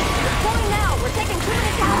 Repeat, deploy now! We're taking too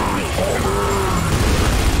many casualties!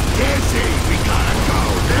 Dizzy, we gotta go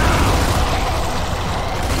now!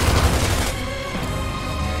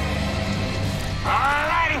 All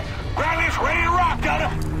righty. Bradley's ready to rock, Delta.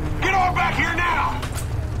 Get on back here now.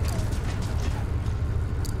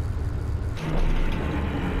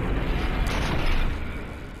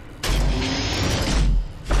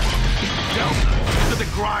 Delta, to the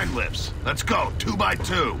grind lifts. Let's go, 2 by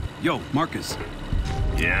 2. Yo, Marcus,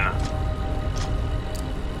 Yeah?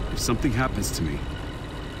 if something happens to me,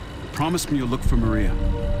 promise me you'll look for Maria.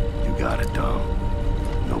 You got it, Dom.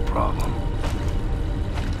 No problem.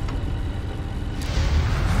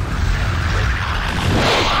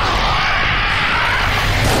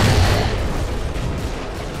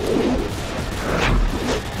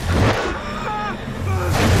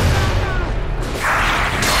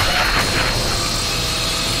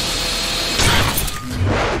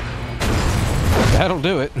 That'll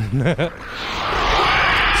do it.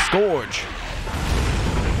 Scourge.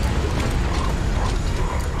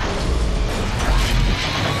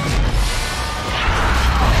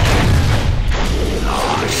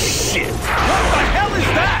 Oh, shit! What the hell is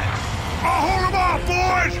that? I'll hold them off,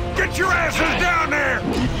 boys. Get your asses down there.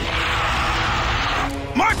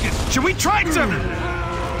 Marcus, should we try something?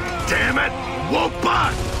 Damn it! Whoop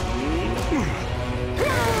butt!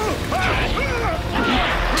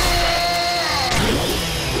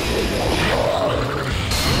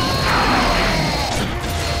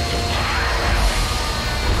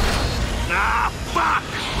 Ah, fuck!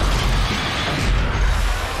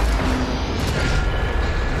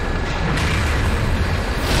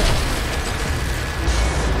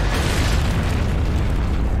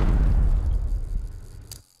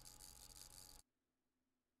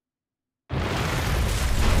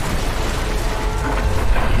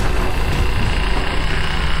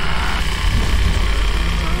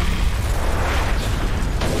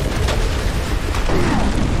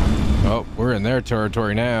 We're in their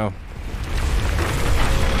territory now.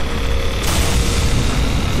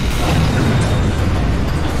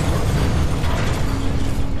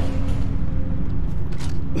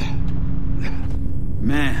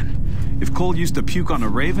 Man, if Cole used to puke on a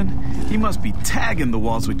Raven, he must be tagging the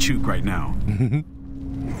walls with Chook right now.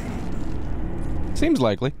 Seems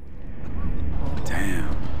likely.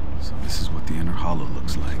 Damn. So this is what the inner hollow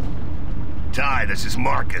looks like. Ty, this is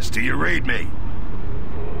Marcus. Do you read me?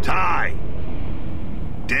 Ty!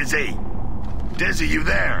 Dizzy? Dizzy, you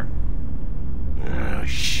there? Oh,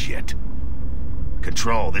 shit.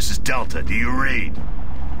 Control, this is Delta. Do you read?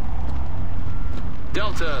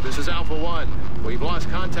 Delta, this is Alpha 1. We've lost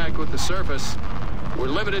contact with the surface. We're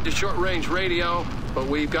limited to short-range radio, but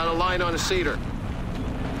we've got a line on a cedar.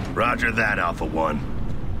 Roger that, Alpha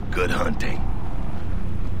 1. Good hunting.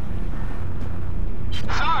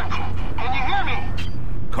 Sarge, can you hear me?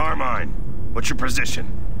 Carmine, what's your position?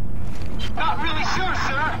 Not really sure,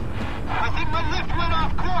 sir. I think my lift went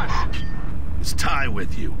off course. Is Ty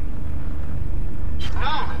with you?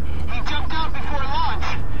 No, he jumped out before launch.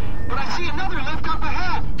 But I see another lift up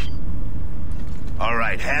ahead. All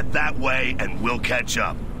right, head that way and we'll catch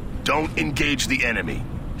up. Don't engage the enemy.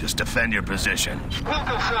 Just defend your position. Will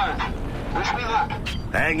do, Sarge. Wish me luck.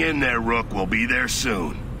 Hang in there, Rook. We'll be there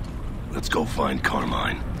soon. Let's go find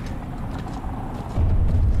Carmine.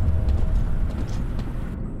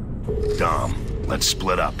 Dom, let's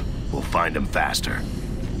split up. We'll find him faster.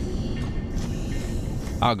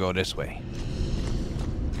 I'll go this way.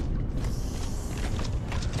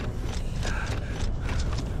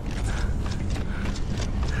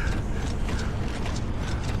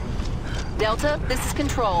 Delta, this is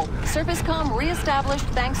Control. Surface comm re-established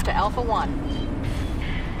thanks to Alpha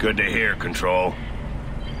 1. Good to hear, Control.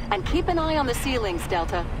 And keep an eye on the ceilings,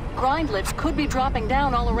 Delta. Grind lifts could be dropping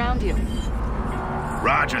down all around you.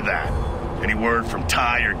 Roger that. Any word from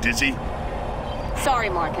Ty or Dizzy? Sorry,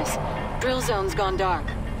 Marcus. Drill zone's gone dark.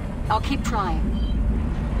 I'll keep trying.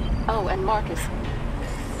 Oh, and Marcus,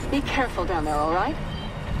 be careful down there, all right?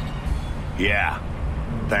 Yeah.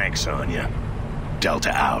 Thanks, Anya. Delta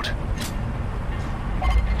out.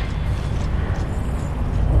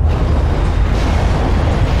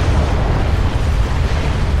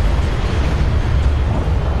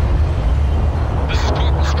 This is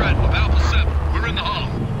Corporal Stratton of Alpha 7. We're in the hollow.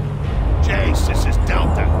 Jace, this is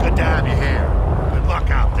Delta. Good to have you here. Good luck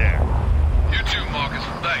out there. You too, Marcus.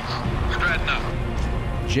 Thanks. Stratton out.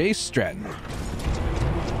 Jace Stratton.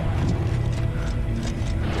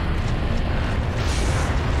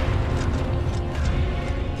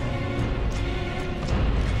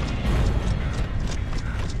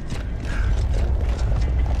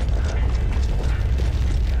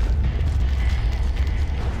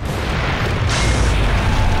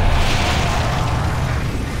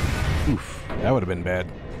 That would have been bad.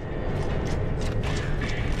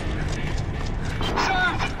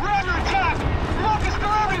 Sarge, we're under attack! Locusts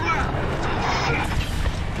are everywhere!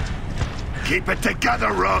 Keep it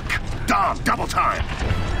together, Rook. Dom, double time.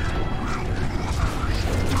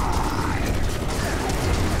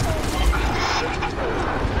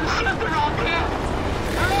 Shit, they're all dead!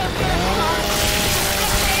 They're all dead,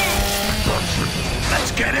 Sarge!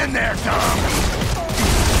 Let's get in there, Dom.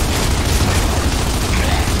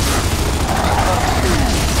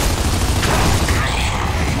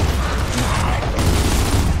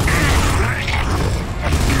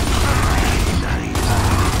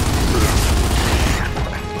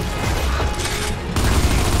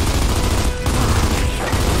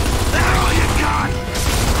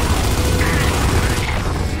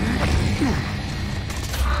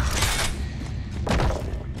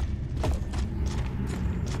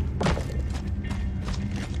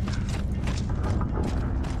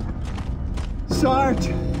 Sarge!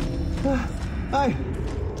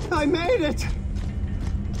 I made it!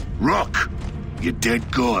 Rook, you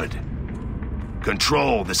did good.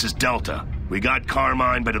 Control, this is Delta. We got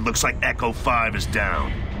Carmine, but it looks like Echo 5 is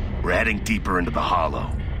down. We're heading deeper into the hollow.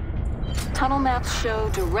 Tunnel maps show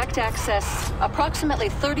direct access approximately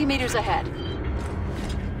 30 meters ahead.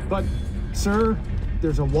 But, sir,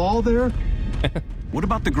 there's a wall there? What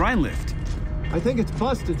about the grind lift? I think it's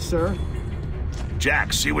busted, sir.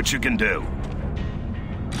 Jack, see what you can do.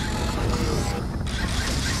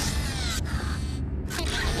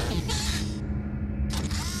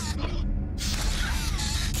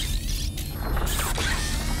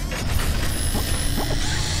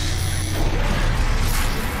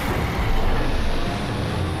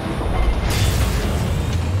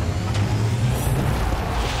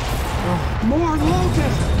 More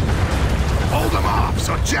locusts! Hold them off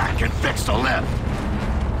so Jack can fix the lift.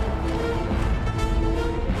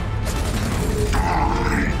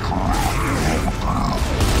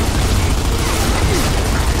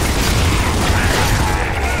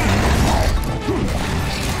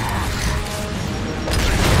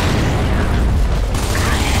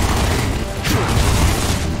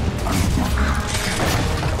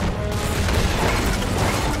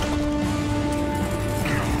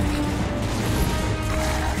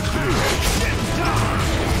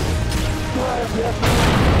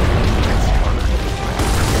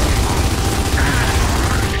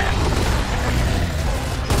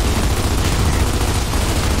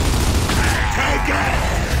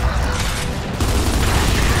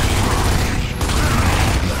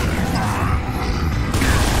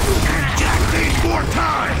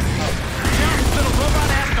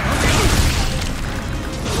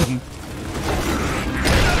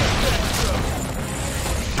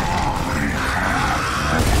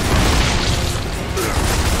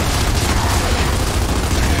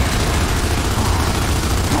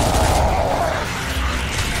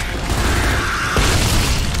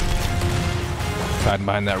 Hiding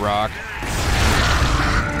behind that rock.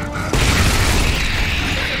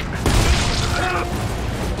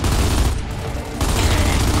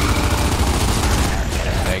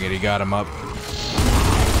 Dang it, he got him up.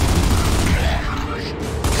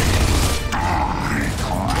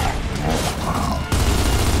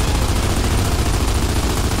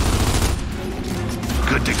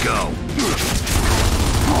 Good to go.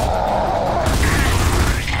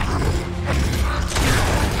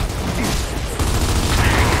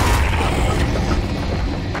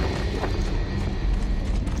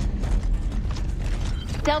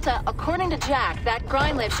 Delta, according to Jack, that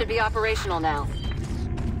grind lift should be operational now.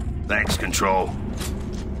 Thanks, Control.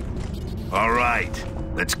 All right,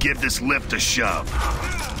 let's give this lift a shove.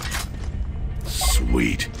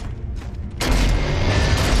 Sweet.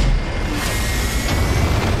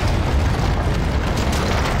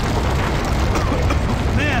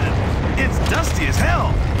 Man, it's dusty as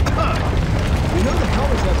hell. You know the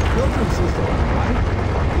helmets have a filtering system, right?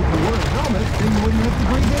 If you wore a helmet, then you wouldn't have to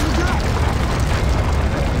breathe in the dust.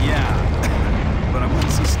 Yeah, but I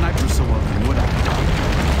wouldn't see snipers so often, would I?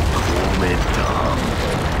 Cool it, Tom.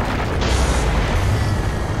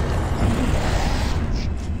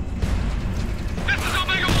 This is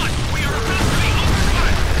Omega 1. We are about to be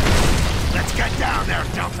overrun. Let's get down there,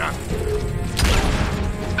 Delta.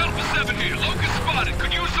 Alpha 7 here. Locust spotted.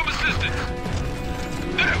 Could use some assistance.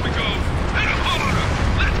 There we go. And a harder.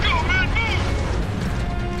 Let's go, man. Move.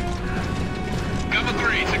 Gamma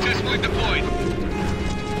 3 successfully deployed.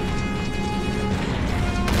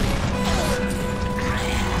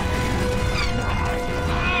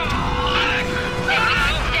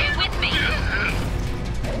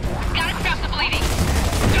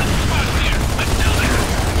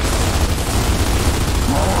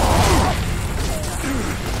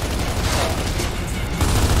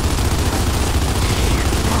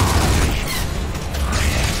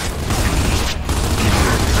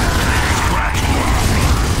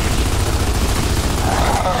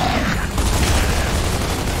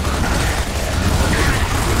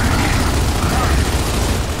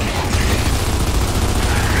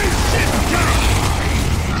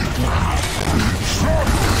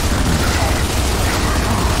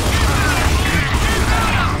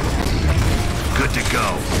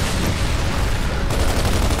 Good to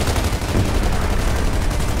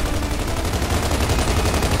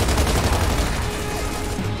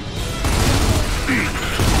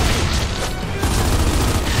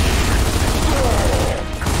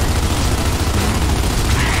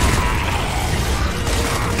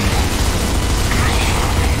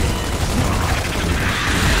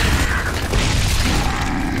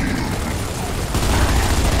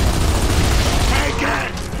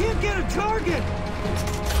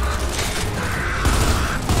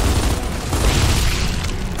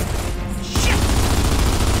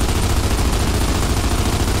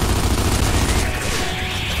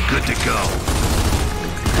go.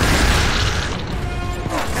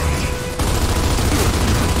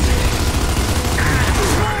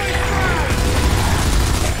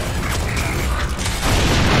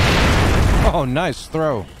 Oh, nice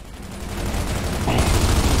throw.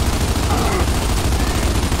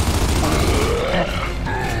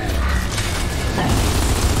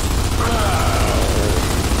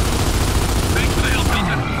 Thanks for the help,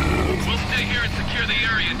 Delta. We'll stay here and secure the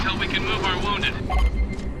area until we can move our wounded.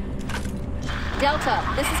 Delta,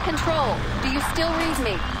 this is Control. Do you still read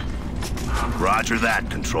me? Roger that,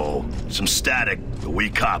 Control. Some static, but we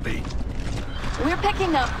copy. We're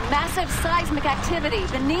picking up massive seismic activity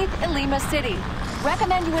beneath Ilima City.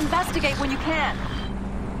 Recommend you investigate when you can.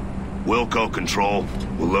 Wilco Control.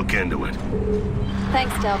 We'll look into it.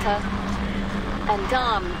 Thanks, Delta. And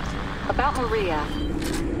Dom, about Maria.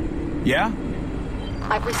 Yeah?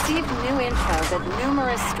 I've received new info that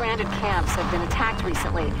numerous stranded camps have been attacked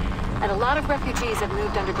recently, and a lot of refugees have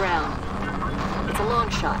moved underground. It's a long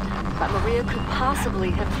shot, but Maria could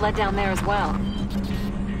possibly have fled down there as well.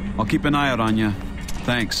 I'll keep an eye out on you.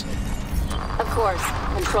 Thanks. Of course.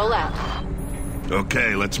 Control out.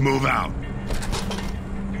 Okay, let's move out.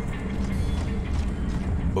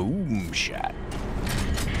 Boom shot.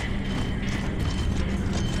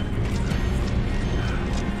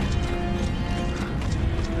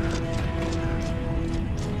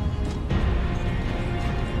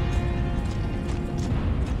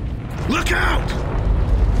 Look out!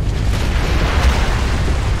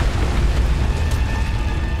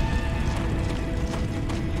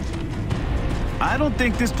 I don't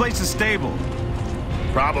think this place is stable.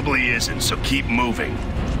 Probably isn't, so keep moving.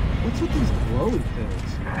 What's with these glowy things?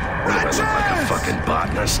 What if I look like a fucking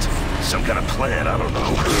botanist? Some kind of plant, I don't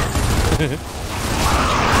know.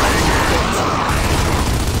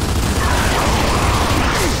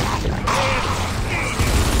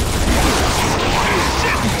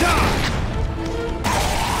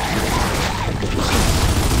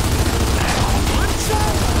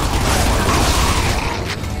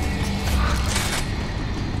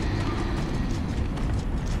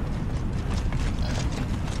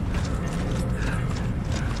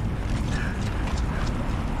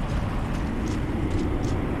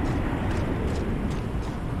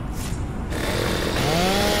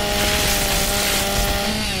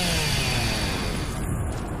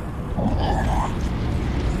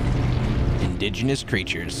 Indigenous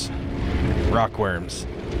creatures. Rockworms.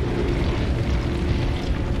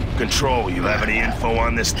 Control, you have any info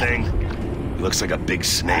on this thing? It looks like a big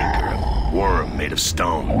snake or a worm made of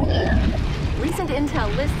stone. Recent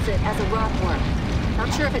intel lists it as a rockworm.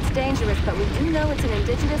 Not sure if it's dangerous, but we do know it's an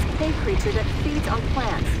indigenous cave creature that feeds on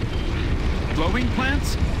plants. Glowing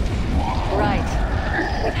plants? Right.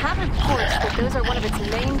 We've had reports that those are one of its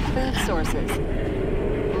main food sources.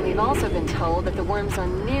 And we've also been told that the worms are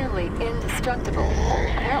nearly indestructible.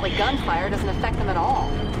 Apparently gunfire doesn't affect them at all.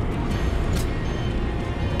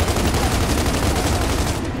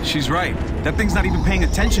 She's right. That thing's not even paying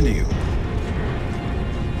attention to you.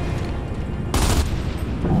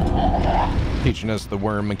 Teaching us the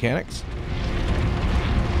worm mechanics.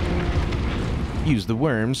 Use the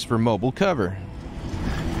worms for mobile cover.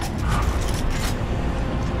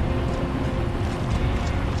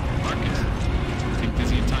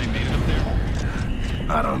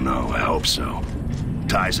 I don't know, I hope so.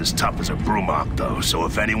 Ty's as tough as a Brumok, though, so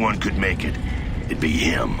if anyone could make it, it'd be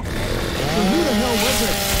him. So who the hell was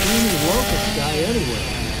that screaming locust guy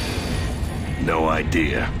anyway? No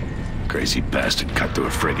idea. Crazy bastard cut through a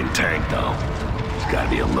friggin' tank, though. It's gotta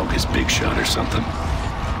be a locust big shot or something.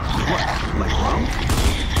 What, like Rom?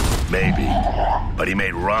 Maybe. But he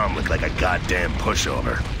made Rom look like a goddamn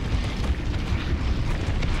pushover.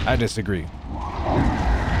 I disagree.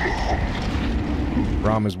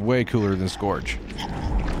 Rom is way cooler than Scourge.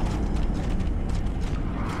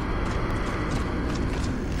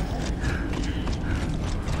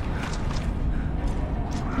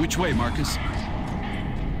 Which way, Marcus?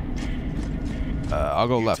 I'll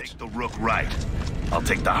go left. Take the Rook right. I'll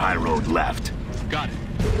take the high road left. Got it.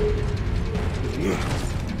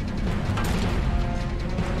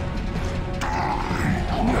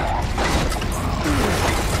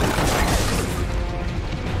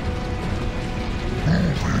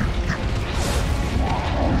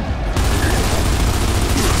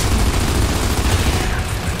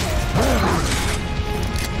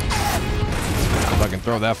 If I can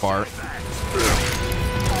throw that far.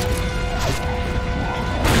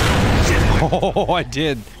 Oh, I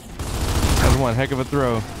did. That was one heck of a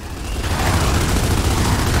throw.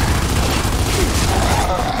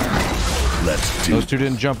 Let's do Those two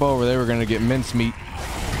didn't jump over. They were going to get mincemeat.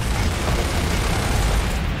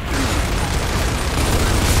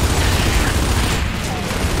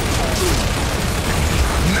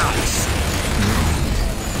 Nice.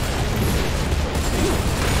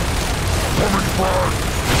 Coming far.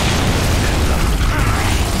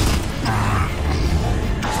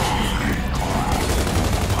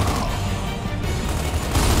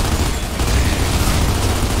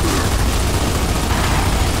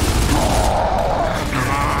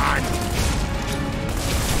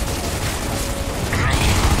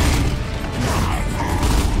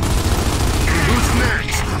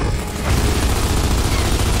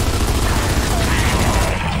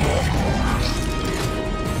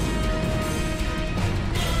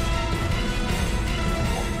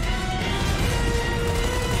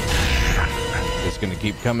 gonna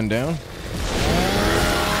keep coming down.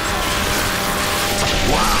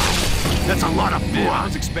 Wow, that's a lot of men. I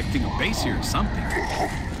was expecting a base here or something.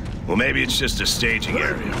 Well, maybe it's just a staging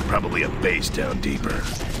area. Probably a base down deeper.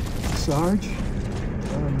 Sarge?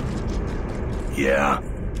 Yeah?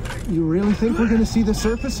 You really think we're gonna see the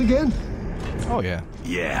surface again? Oh, yeah.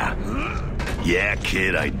 Yeah. Yeah,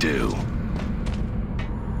 kid, I do.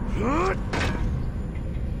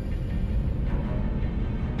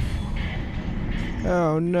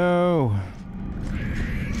 Oh, no.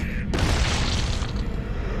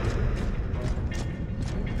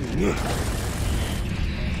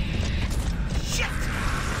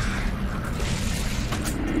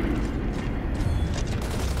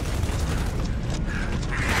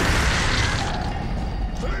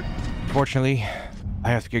 Fortunately, I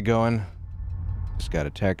have to get going. Just got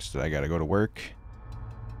a text that I gotta go to work.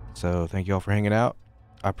 So thank you all for hanging out.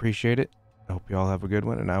 I appreciate it. I hope you all have a good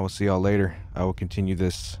one, and I will see y'all later. I will continue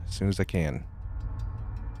this as soon as I can.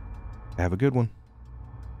 Have a good one.